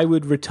 I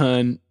would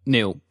return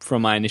nil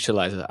from my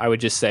initializer. I would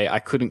just say I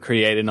couldn't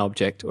create an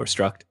object or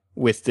struct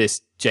with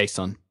this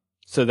JSON.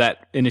 So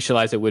that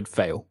initializer would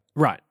fail.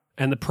 Right.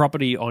 And the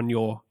property on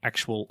your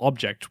actual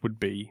object would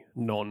be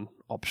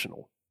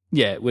non-optional.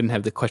 Yeah, it wouldn't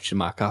have the question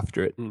mark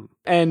after it.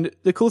 And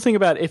the cool thing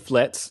about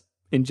if-lets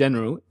in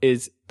general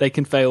is they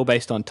can fail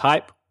based on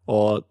type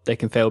or they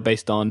can fail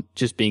based on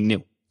just being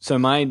nil. So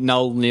my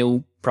null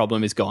nil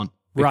problem is gone.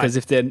 Because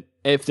if they're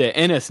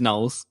NS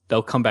nulls,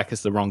 they'll come back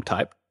as the wrong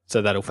type.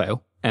 So that'll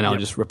fail. And I'll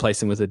just replace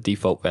them with a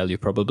default value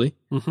probably.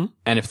 Mm-hmm.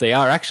 And if they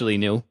are actually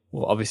nil,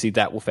 well, obviously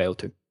that will fail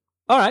too.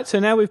 All right, so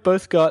now we've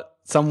both got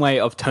some way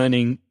of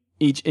turning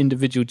each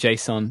individual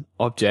JSON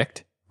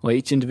object or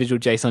each individual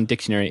JSON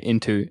dictionary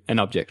into an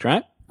object,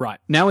 right? Right.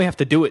 Now we have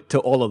to do it to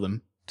all of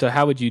them. So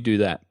how would you do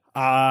that?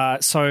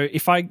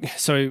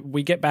 So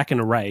we get back an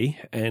array,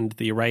 and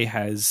the array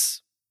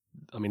has,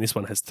 this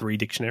one has 3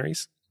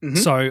 dictionaries. Mhm.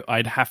 So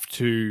I'd have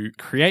to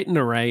create an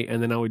array,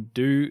 and then I would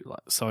do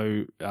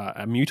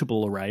a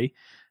mutable array,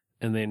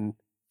 and then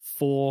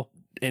for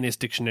NS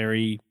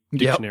dictionary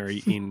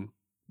in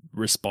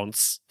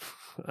response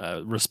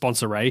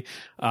array,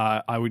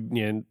 I would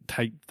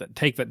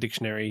take that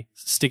dictionary,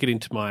 stick it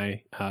into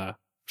my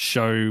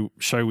show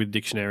with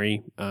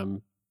dictionary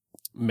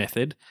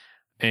method,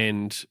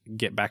 and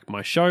get back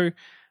my show.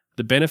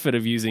 The benefit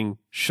of using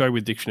show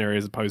with dictionary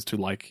as opposed to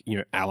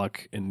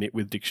alloc and knit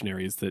with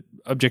dictionary is that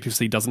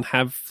Objective-C doesn't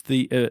have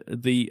the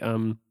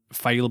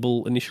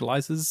failable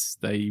initializers.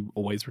 They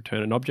always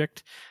return an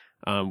object,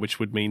 which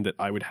would mean that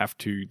I would have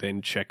to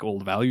then check all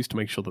the values to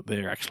make sure that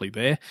they're actually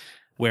there.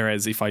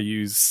 Whereas if I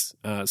use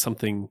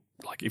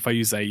if I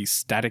use a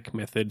static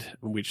method,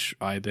 which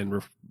I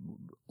then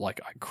I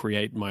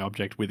create my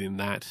object within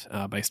that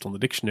based on the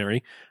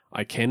dictionary,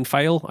 I can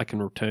fail. I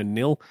can return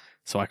nil.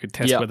 So I could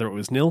test whether it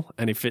was nil,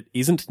 and if it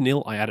isn't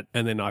nil, I add it,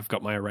 and then I've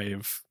got my array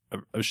of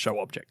show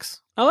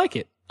objects. I like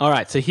it. All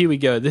right, so here we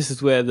go. This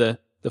is where the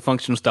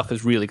functional stuff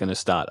is really going to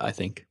start, I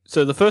think.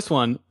 So the first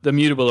one, the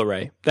mutable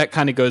array, that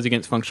kind of goes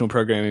against functional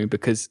programming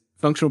because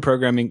functional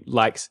programming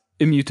likes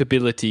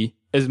immutability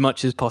as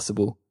much as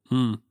possible,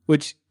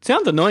 which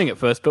sounds annoying at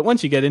first, but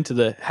once you get into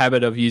the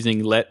habit of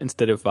using let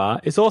instead of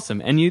var, it's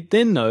awesome. And you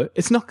then know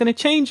it's not going to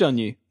change on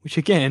you, which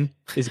again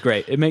is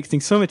great. It makes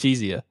things so much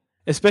easier.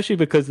 Especially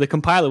because the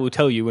compiler will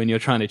tell you when you're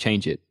trying to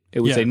change it.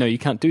 It will say, no, you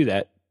can't do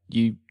that.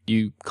 You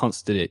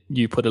constant it.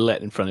 You put a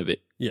let in front of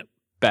it. Yep.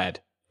 Bad.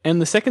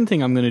 And the second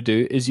thing I'm going to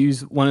do is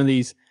use one of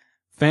these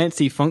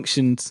fancy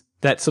functions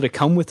that sort of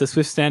come with the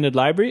Swift standard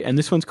library. And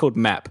this one's called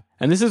map.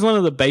 And this is one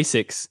of the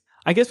basics.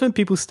 I guess when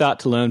people start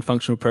to learn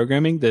functional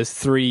programming, there's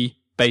 3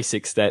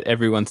 basics that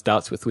everyone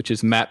starts with, which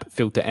is map,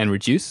 filter, and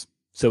reduce.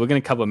 So we're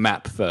going to cover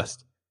map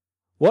first.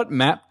 What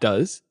map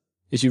does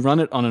is you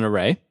run it on an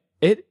array.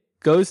 It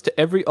goes to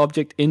every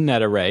object in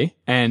that array,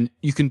 and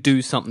you can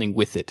do something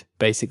with it,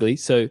 basically.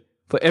 So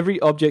for every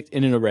object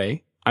in an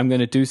array, I'm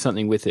going to do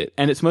something with it.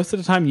 And it's most of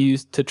the time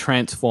used to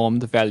transform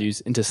the values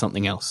into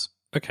something else.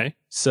 Okay.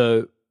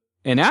 So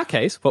in our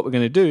case, what we're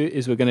going to do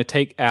is we're going to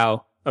take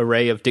our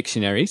array of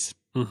dictionaries,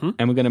 and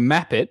we're going to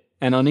map it.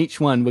 And on each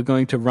one, we're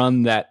going to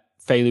run that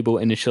failable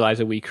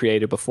initializer we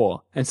created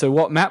before. And so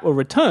what map will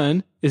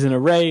return is an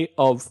array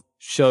of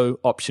show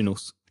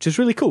optionals, which is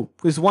really cool.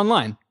 There's one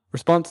line,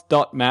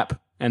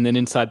 response.map. And then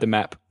inside the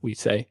map, we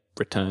say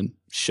return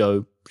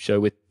show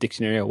with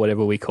dictionary or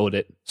whatever we called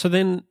it. So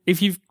then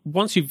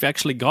once you've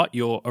actually got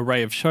your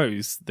array of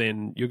shows,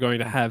 then you're going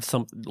to have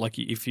something like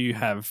if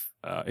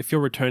you're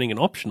returning an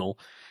optional,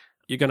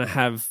 you're going to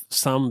have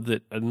some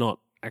that are not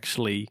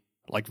actually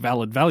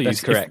valid values.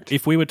 That's correct.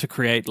 If we were to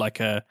create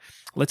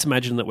let's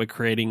imagine that we're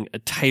creating a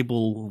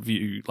table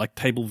view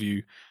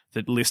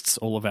that lists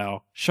all of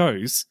our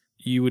shows,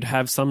 you would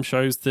have some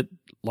shows that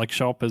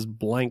show up as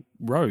blank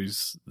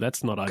rows.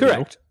 That's not ideal.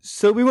 Correct.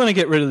 So we want to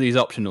get rid of these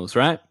optionals,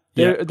 right?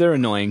 They're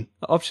annoying.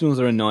 Optionals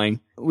are annoying.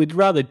 We'd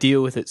rather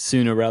deal with it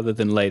sooner rather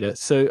than later.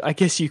 So I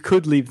guess you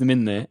could leave them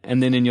in there,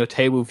 and then in your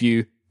table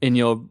view, in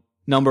your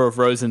number of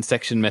rows and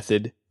section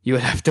method, you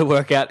would have to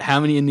work out how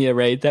many in the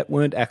array that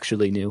weren't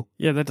actually nil.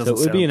 Yeah, that doesn't.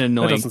 So it would be an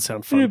annoying. That doesn't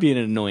sound fun. It would be an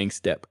annoying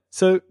step.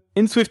 So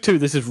in Swift 2,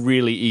 this is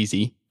really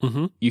easy.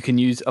 Mm-hmm. You can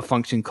use a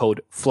function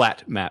called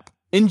flat map.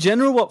 In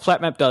general, what flat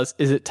map does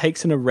is it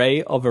takes an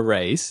array of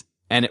arrays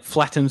and it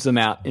flattens them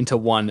out into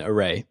one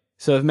array.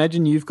 So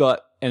imagine you've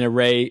got an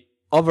array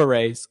of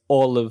arrays,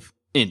 all of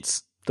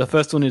ints. The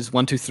first one is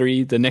 1, 2,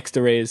 3. The next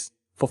array is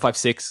 4, 5,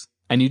 6.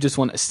 And you just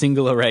want a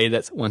single array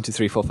that's 1, 2,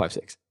 3, 4, 5,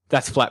 6.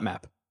 That's flat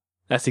map.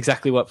 That's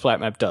exactly what flat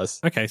map does.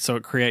 Okay, so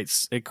it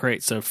creates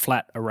a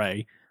flat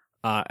array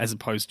as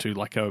opposed to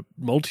a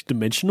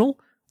multi-dimensional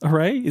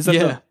array? Is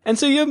that And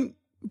so you're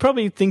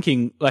probably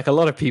thinking, like a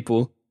lot of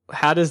people,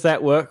 how does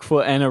that work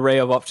for an array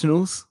of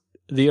optionals?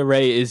 The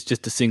array is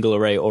just a single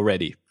array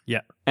already.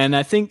 Yeah. And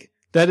I think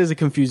that is a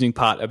confusing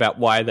part about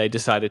why they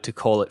decided to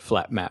call it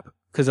flat map.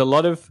 Because a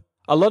lot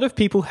of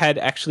people had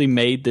actually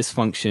made this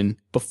function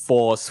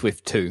before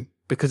Swift 2.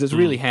 Because it's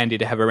really handy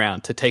to have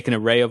around to take an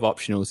array of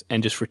optionals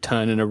and just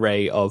return an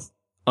array of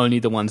only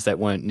the ones that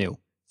weren't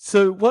nil.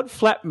 So what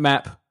flat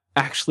map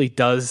actually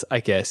does, I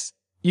guess,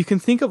 you can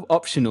think of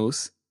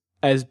optionals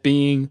as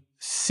being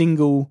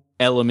single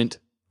element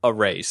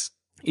arrays.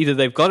 Either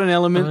they've got an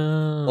element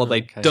or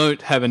they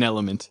don't have an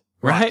element,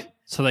 right?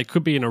 So they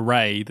could be an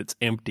array that's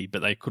empty,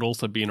 but they could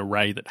also be an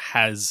array that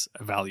has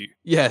a value.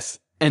 Yes.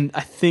 And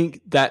I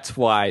think that's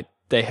why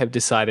they have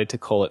decided to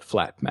call it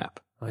flat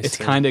map. I It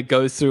see. kind of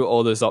goes through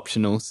all those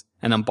optionals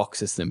and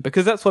unboxes them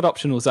because that's what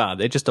optionals are.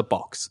 They're just a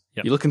box.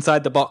 Yep. You look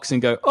inside the box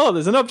and go, oh,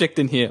 there's an object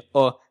in here,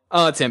 or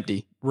oh, it's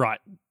empty. Right.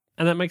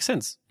 And that makes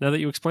sense. Now that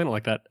you explain it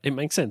like that, it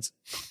makes sense.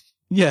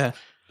 Yeah.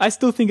 I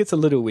still think it's a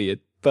little weird,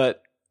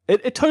 but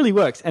it totally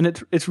works, and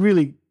it's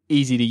really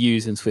easy to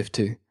use in Swift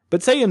 2.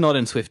 But say you're not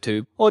in Swift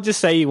 2, or just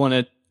say you want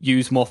to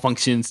use more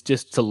functions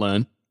just to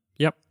learn.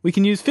 Yep. We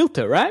can use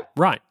filter, right?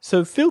 Right.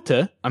 So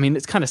filter, I mean,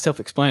 it's kind of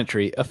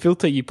self-explanatory. A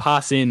filter you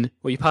pass in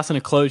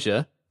a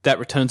closure that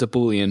returns a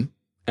Boolean,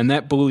 and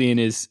that Boolean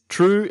is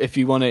true if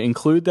you want to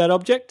include that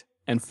object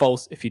and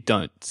false if you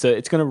don't. So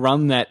it's going to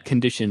run that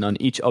condition on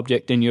each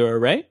object in your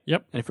array.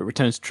 Yep. And if it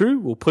returns true,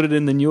 we'll put it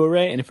in the new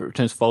array, and if it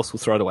returns false, we'll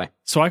throw it away.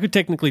 So I could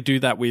technically do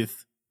that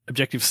with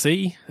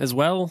Objective-C as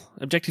well.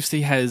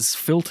 Objective-C has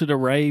filtered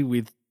array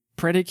with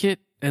predicate,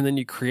 and then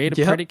you create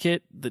a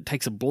predicate that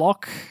takes a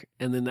block,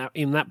 and then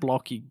in that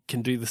block you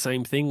can do the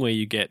same thing where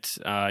you get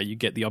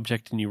the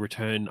object and you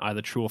return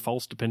either true or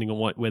false depending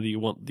on whether you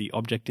want the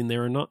object in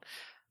there or not.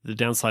 The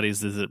downside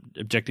is that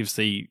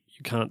Objective-C,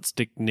 you can't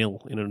stick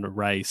nil in an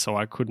array, so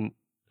I couldn't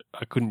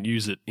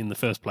use it in the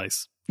first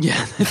place.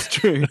 Yeah, that's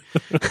true.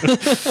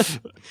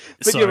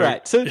 But you're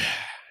right. So,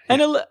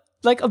 and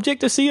like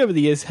Objective-C over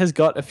the years has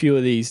got a few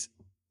of these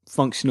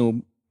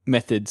functional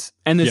methods,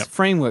 and there's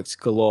frameworks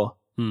galore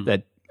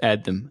that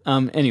add them.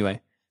 Anyway,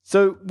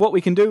 so what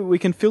we can do, we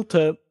can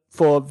filter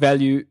for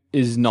value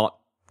is not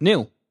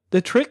nil.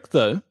 The trick,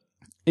 though,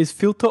 is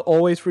filter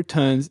always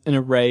returns an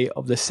array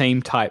of the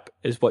same type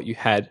as what you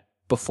had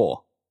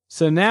before.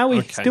 So now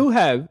we still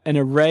have an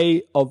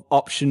array of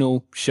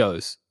optional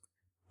shows.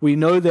 We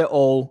know they're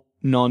all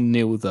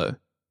non-nil, though,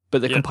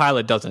 but the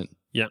compiler doesn't.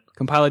 Yeah.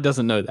 Compiler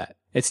doesn't know that.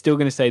 It's still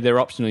going to say they're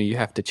optional, you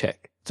have to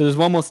check. So there's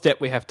one more step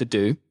we have to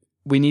do.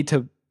 We need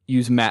to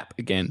use map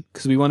again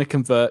because we want to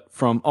convert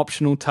from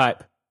optional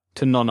type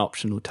to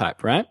non-optional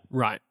type, right?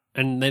 Right.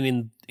 And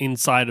then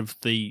inside of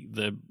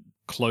the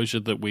closure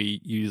that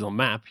we use on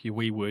map,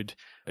 we would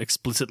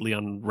explicitly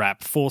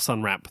force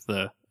unwrap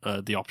the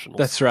optionals.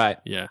 That's right.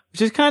 Yeah.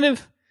 Which is kind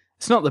of,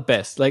 it's not the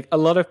best. Like a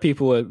lot of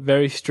people are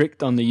very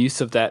strict on the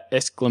use of that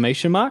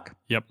exclamation mark.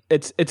 Yep.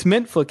 It's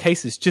meant for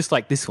cases just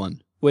like this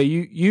one where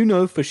you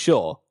know for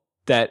sure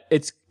that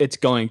it's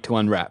going to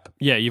unwrap.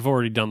 Yeah, you've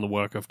already done the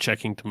work of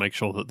checking to make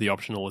sure that the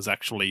optional is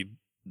actually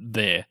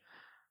there.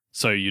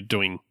 So you're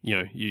doing,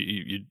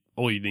 you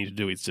all you need to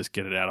do is just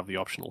get it out of the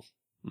optional.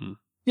 Mm.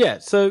 Yeah,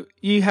 so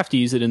you have to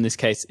use it in this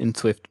case in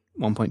Swift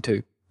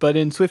 1.2. But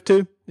in Swift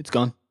 2, it's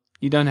gone.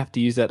 You don't have to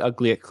use that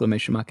ugly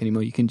exclamation mark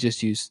anymore. You can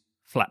just use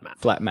flat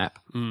map.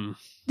 Mm.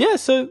 Yeah,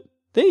 so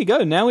there you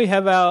go. Now we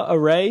have our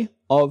array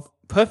of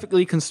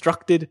perfectly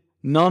constructed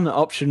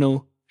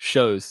non-optional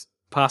shows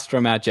passed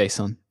from our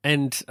JSON.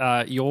 And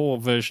your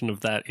version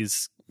of that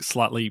is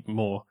slightly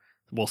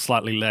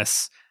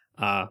less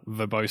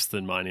verbose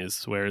than mine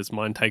is, whereas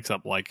mine takes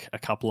up like a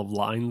couple of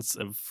lines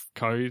of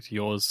code.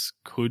 Yours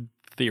could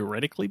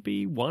theoretically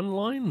be one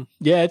line.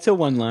 Yeah, it's a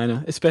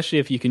one-liner, especially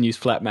if you can use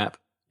flat map.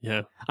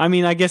 Yeah. I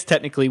mean, I guess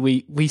technically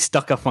we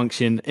stuck a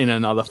function in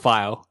another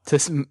file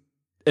to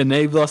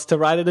enable us to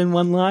write it in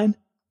one line,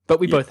 but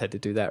we both had to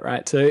do that,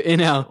 right? So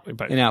in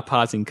our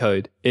parsing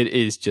code, it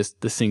is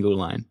just the single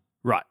line.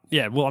 Right.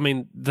 Yeah. Well, I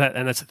mean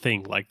that's the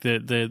thing. Like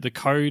the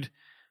code,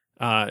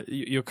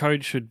 your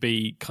code should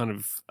be kind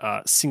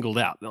of singled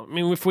out. I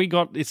mean, if we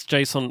got this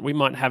JSON, we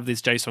might have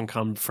this JSON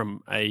come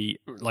from a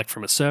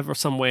server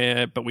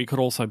somewhere, but we could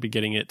also be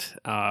getting it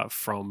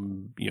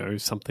from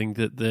something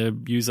that the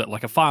user,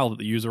 like a file that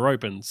the user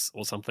opens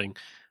or something.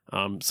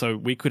 So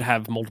we could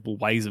have multiple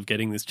ways of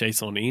getting this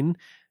JSON in.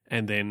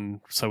 And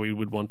then, so we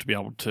would want to be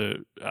able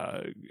to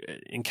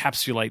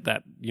encapsulate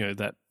that,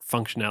 that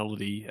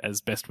functionality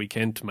as best we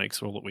can to make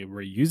sure that we're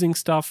reusing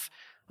stuff.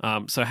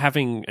 So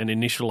having an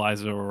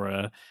initializer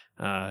or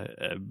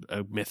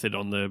a method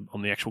on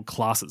the actual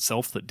class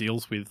itself that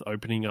deals with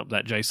opening up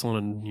that JSON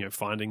and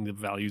finding the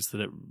values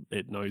that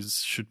it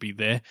knows should be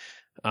there,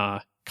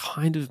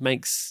 kind of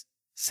makes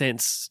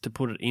sense to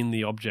put it in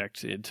the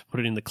object, to put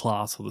it in the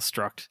class or the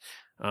struct.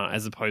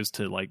 As opposed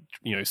to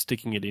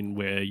sticking it in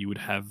where you would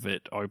have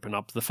it open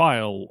up the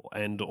file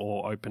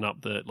or open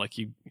up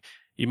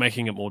you're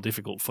making it more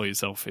difficult for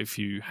yourself if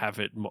you have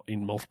it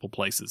in multiple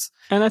places.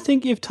 And I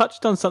think you've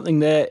touched on something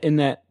there in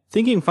that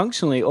thinking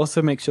functionally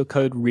also makes your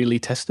code really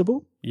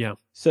testable. Yeah.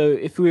 So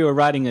if we were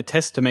writing a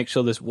test to make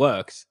sure this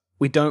works,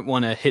 we don't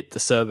want to hit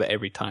the server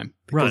every time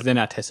because then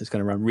our test is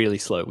going to run really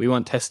slow. We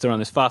want tests to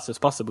run as fast as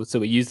possible, so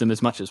we use them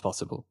as much as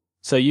possible.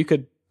 So you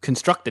could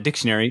construct a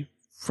dictionary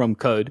from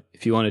code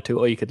if you wanted to,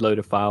 or you could load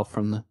a file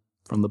from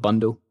the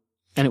bundle,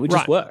 and it would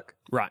just work.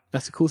 Right.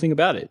 That's the cool thing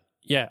about it.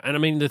 Yeah, and I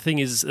mean the thing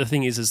is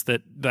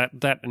that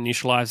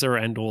initializer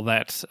and all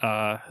that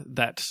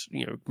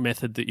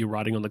method that you're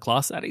writing on the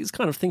class, that is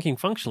kind of thinking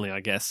functionally, I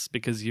guess,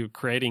 because you're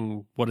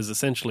creating what is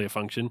essentially a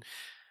function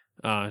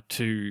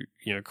to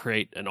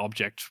create an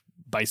object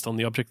based on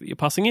the object that you're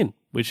passing in,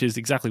 which is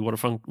exactly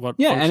what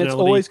and it's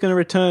always going to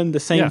return the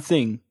same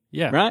thing.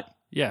 Yeah. Right.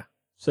 Yeah.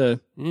 So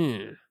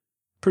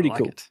pretty like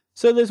cool. It.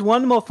 So there's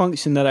one more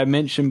function that I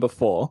mentioned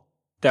before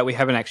that we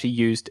haven't actually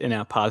used in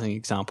our parsing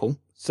example.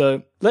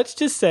 So let's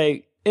just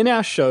say in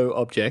our show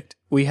object,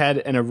 we had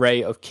an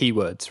array of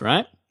keywords,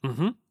 right?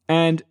 Mm-hmm.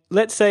 And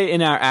let's say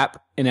in our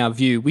app, in our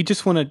view, we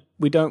don't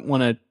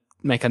want to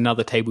make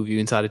another table view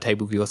inside a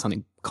table view or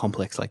something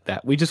complex like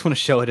that. We just want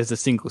to show it as a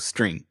single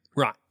string.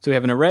 Right. So we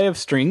have an array of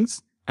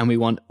strings and we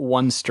want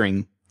one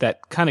string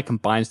that kind of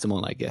combines them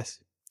all, I guess.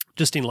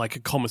 Just in like a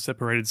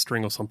comma-separated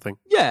string or something.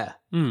 Yeah.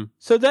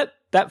 So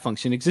that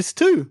function exists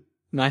too.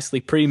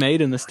 Nicely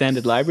pre-made in the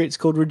standard library. It's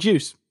called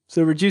reduce.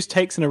 So reduce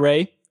takes an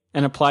array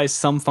and applies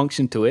some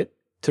function to it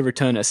to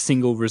return a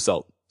single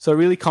result. So a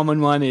really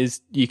common one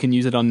is you can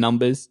use it on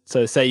numbers.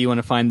 So say you want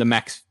to find the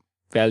max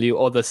value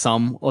or the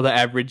sum or the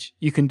average.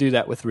 You can do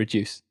that with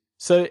reduce.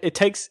 So it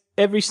takes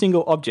every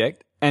single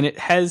object and it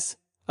has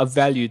a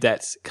value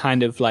that's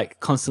kind of like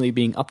constantly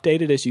being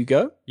updated as you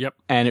go. Yep.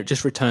 And it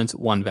just returns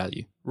one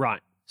value.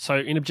 Right. So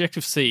in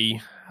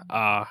Objective-C,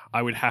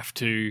 I would have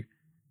to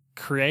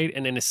create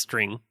an NS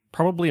string,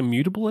 probably a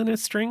mutable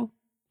NS string,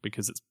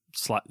 because it's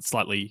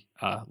slightly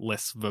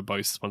less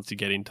verbose once you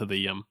get into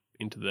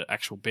the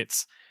actual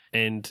bits.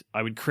 And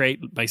I would create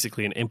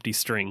basically an empty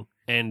string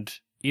and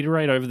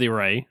iterate over the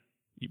array,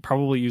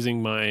 probably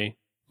using my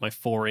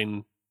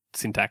for-in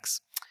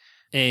syntax.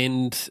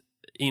 And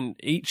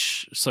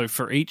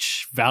for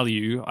each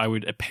value, I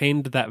would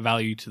append that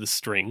value to the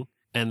string.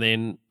 And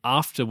then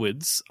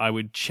afterwards, I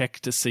would check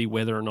to see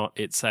whether or not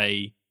it's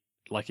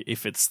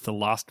if it's the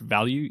last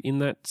value in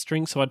that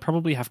string. So I'd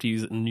probably have to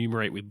use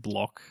enumerate with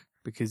block,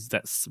 because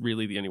that's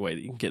really the only way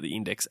that you can get the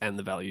index and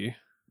the value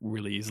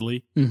really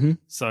easily. Mm-hmm.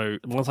 So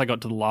once I got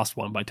to the last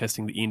one by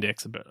testing the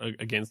index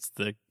against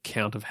the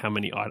count of how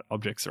many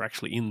objects are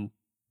actually in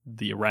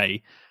the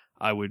array,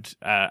 I would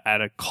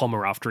add a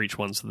comma after each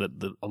one so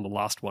that on the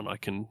last one I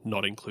can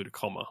not include a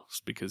comma,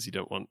 because you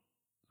don't want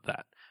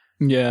that.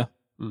 Yeah.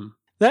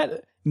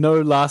 That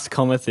no last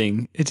comma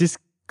thing, it just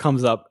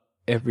comes up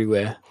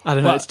everywhere. I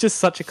don't know. It's just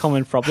such a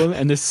common problem,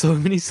 and there's so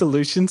many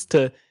solutions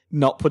to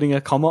not putting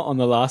a comma on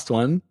the last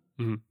one.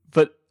 Mm-hmm.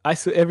 But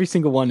every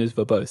single one is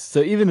verbose.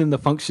 So even in the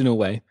functional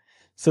way.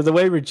 So the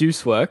way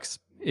reduce works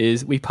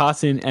is we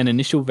pass in an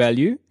initial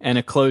value and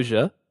a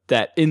closure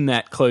that in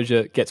that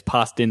closure gets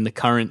passed in the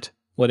current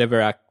whatever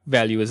our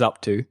value is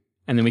up to,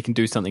 and then we can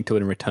do something to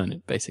it and return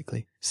it,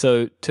 basically.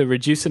 So to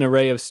reduce an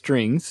array of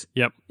strings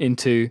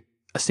into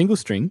a single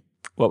string,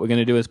 what we're going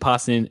to do is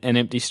pass in an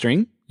empty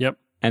string. Yep.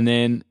 And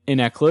then in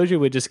our closure,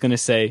 we're just going to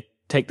say,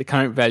 take the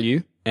current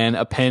value and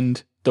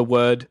append the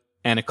word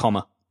and a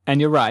comma. And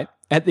you're right.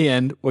 At the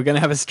end, we're going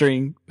to have a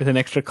string with an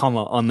extra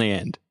comma on the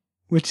end,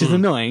 which is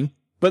annoying.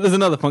 But there's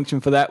another function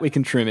for that. We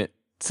can trim it.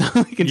 So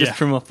we can just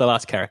trim off the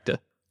last character.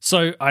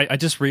 So I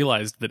just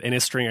realized that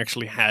NSString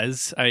actually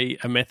has a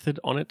method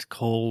on it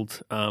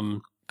called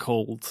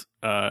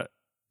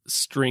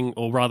string,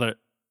 or rather,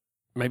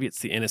 maybe it's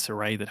the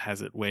NSArray that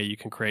has it, where you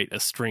can create a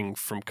string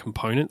from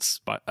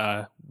components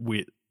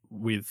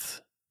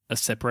with a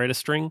separator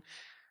string.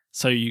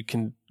 So you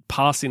can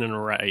pass in an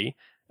array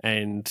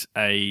and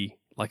a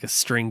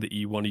string that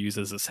you want to use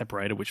as a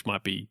separator, which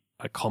might be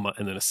a comma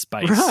and then a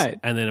space, right?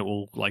 And then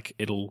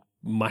it'll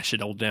mash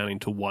it all down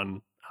into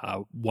one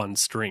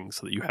string,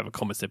 so that you have a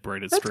comma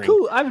separated string. That's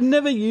cool. I've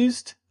never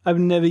used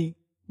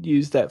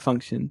that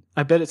function.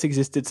 I bet it's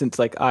existed since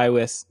like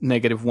iOS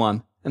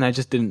 -1, and I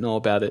just didn't know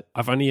about it.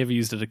 I've only ever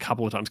used it a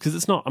couple of times, because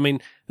it's not. I mean,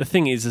 the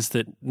thing is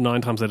that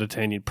 9 times out of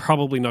 10, you're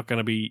probably not going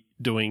to be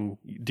dealing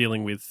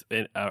with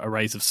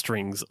arrays of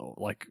strings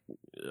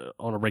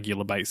on a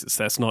regular basis.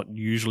 That's not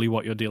usually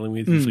what you're dealing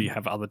with. Usually, you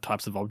have other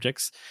types of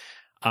objects.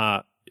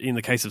 In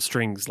the case of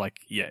strings,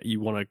 you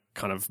want to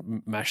kind of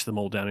mash them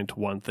all down into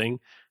one thing.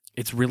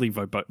 It's really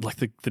verbose. Like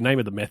the name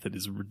of the method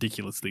is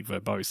ridiculously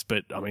verbose,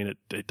 but I mean,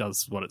 it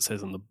does what it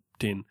says on the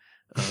tin.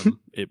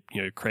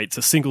 It creates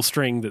a single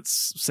string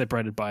that's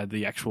separated by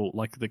the actual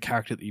the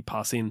character that you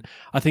pass in.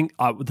 I think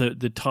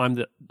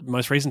the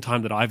most recent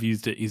time that I've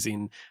used it is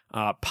in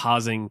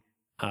parsing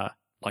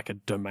like a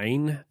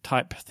domain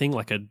type thing,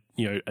 like a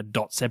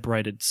dot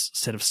separated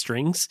set of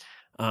strings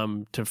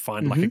to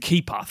find like a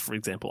key path, for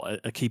example,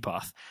 a key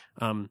path.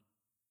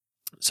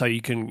 So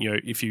you can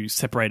if you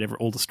separate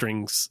all the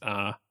strings,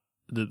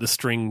 the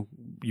string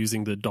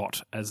using the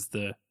dot as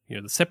the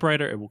the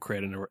separator, it will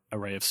create an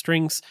array of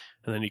strings,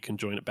 and then you can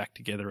join it back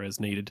together as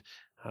needed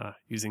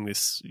using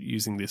this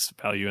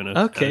value and a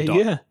dot.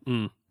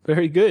 Yeah.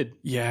 Very good.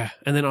 Yeah,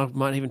 and then I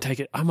might even take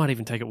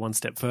it one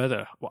step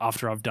further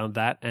after I've done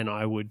that, and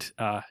I would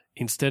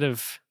instead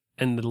of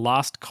in the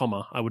last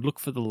comma, I would look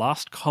for the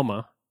last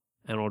comma,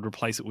 and I would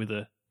replace it with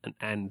an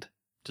and,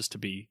 just to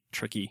be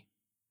tricky.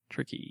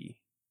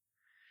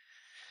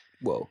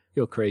 Whoa,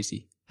 you're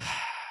crazy.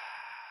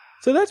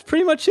 So that's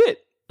pretty much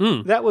it.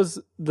 That was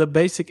the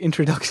basic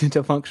introduction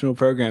to functional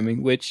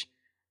programming, which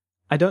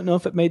I don't know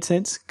if it made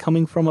sense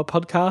coming from a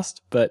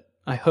podcast, but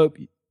I hope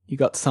you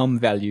got some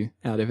value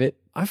out of it.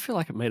 I feel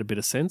like it made a bit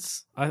of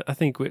sense. I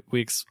think I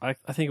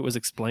think it was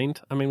explained.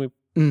 I mean,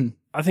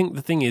 I think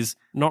the thing is,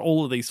 not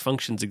all of these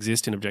functions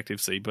exist in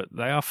Objective-C, but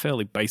they are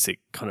fairly basic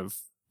kind of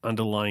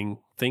underlying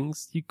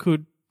things. You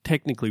could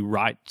technically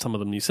write some of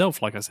them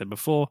yourself, like I said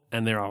before,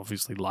 and there are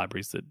obviously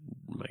libraries that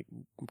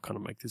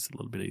make this a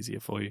little bit easier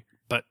for you.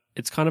 But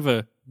it's kind of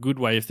a good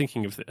way of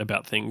thinking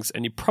about things,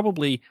 and you're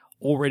probably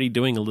already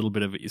doing a little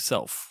bit of it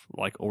yourself,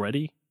 like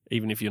already,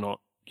 even if you're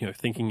not,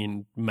 thinking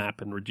in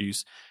map and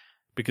reduce.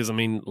 Because, I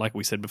mean, like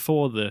we said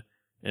before, the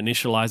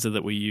initializer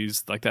that we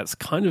use, like that's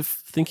kind of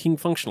thinking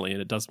functionally,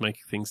 and it does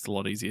make things a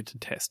lot easier to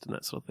test and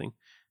that sort of thing.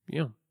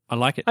 Yeah, I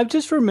like it. I've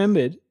just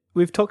remembered,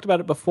 we've talked about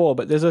it before,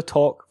 but there's a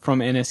talk from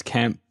NS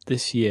Camp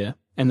this year,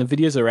 and the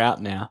videos are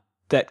out now,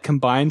 that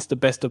combines the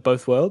best of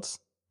both worlds.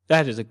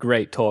 That is a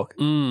great talk.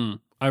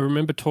 I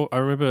remember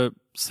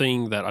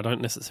seeing that. I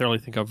don't necessarily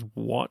think I've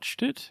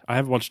watched it. I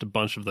have watched a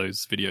bunch of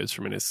those videos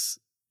from NS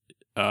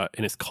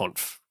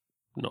Conf,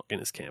 not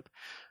NS Camp.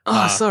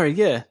 Sorry,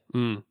 yeah.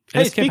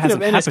 Hey, speaking of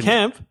NS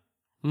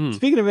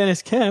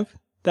Camp,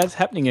 that's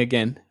happening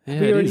again. Yeah,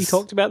 have we already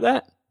talked about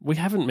that? We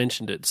haven't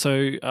mentioned it.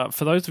 So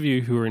for those of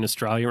you who are in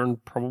Australia,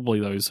 and probably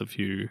those of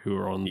you who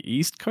are on the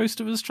east coast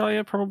of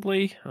Australia,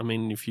 probably. I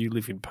mean, if you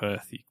live in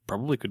Perth, you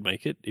probably could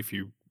make it if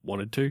you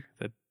wanted to.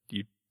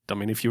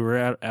 If you were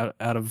out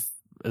of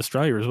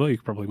Australia as well, you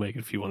could probably make it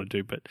if you wanted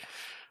to. But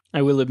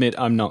I will admit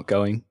I'm not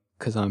going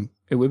because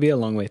it would be a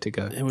long way to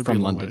go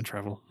from London to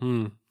travel.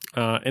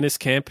 NS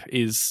Camp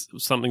is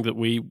something that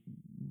we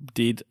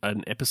did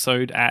an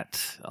episode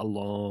at a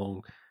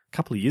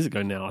couple of years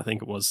ago now, I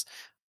think it was.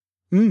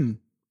 And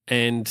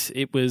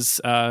it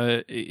was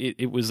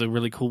it was a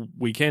really cool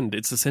weekend.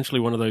 It's essentially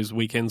one of those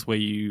weekends where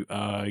you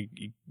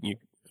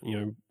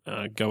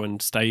go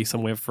and stay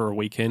somewhere for a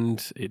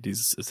weekend. It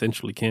is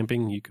essentially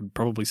camping. You could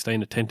probably stay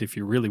in a tent if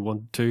you really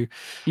wanted to.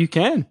 You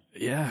can.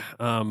 Yeah.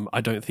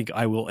 I don't think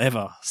I will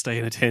ever stay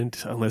in a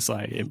tent unless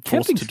I am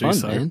forced Camping's to do fun,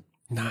 so. Man.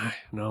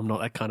 No, I'm not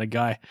that kind of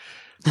guy.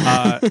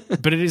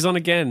 But it is on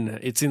again.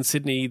 It's in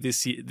Sydney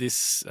this year.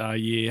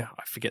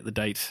 I forget the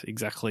date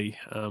exactly.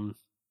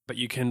 But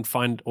you can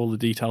find all the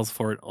details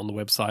for it on the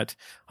website.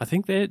 I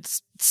think they're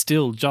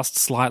still just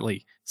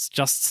slightly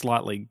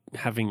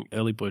having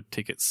early bird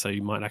tickets, so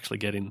you might actually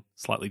get in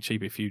slightly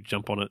cheap if you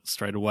jump on it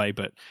straight away.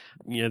 But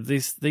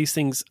these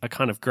things are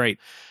kind of great.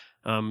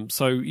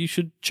 So you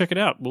should check it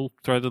out. We'll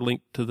throw the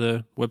link to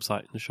the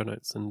website in the show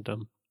notes. And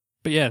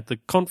but yeah, the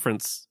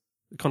conference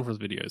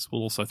videos.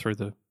 We'll also throw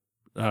the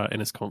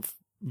NSConf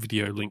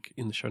video link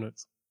in the show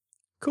notes.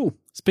 Cool.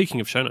 Speaking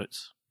of show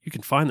notes, you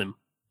can find them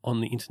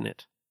on the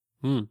internet.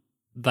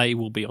 They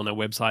will be on our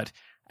website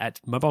at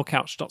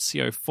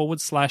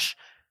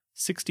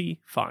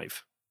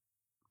mobilecouch.co/65.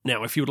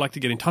 Now, if you would like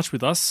to get in touch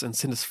with us and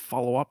send us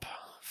follow-up,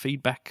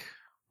 feedback,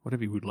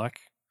 whatever you would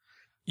like,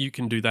 you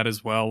can do that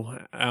as well.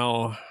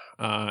 Our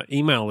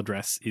email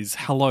address is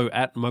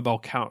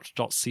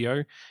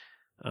hello@mobilecouch.co.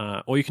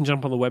 Or you can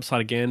jump on the website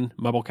again,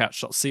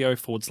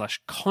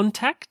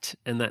 mobilecouch.co/contact,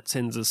 and that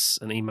sends us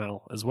an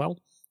email as well,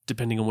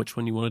 depending on which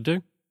one you want to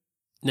do.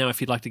 Now,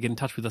 if you'd like to get in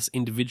touch with us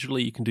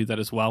individually, you can do that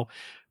as well.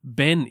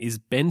 Ben is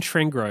Ben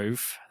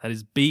Trengrove. That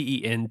is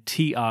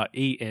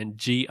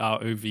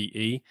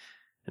BenTrengrove.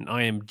 And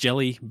I am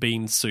Jelly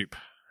Bean Soup.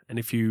 And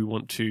if you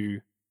want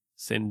to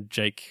send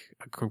Jake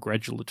a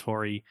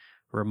congratulatory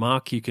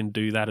remark, you can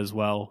do that as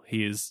well.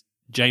 He is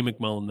J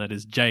McMullin. That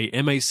is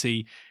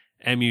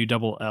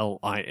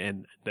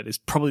JMACMULLIN. That is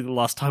probably the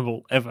last time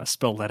we'll ever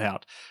spell that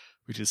out,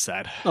 which is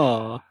sad.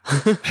 Aww.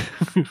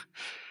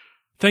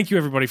 Thank you,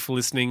 everybody, for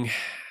listening.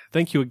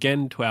 Thank you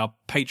again to our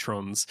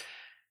patrons.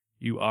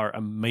 You are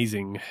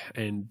amazing,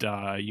 and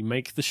you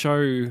make the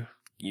show,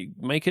 you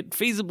make it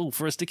feasible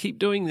for us to keep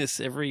doing this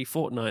every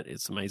fortnight.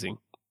 It's amazing.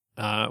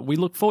 We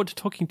look forward to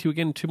talking to you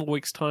again in 2 more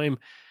weeks' time.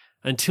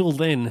 Until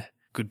then,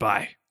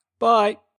 goodbye. Bye.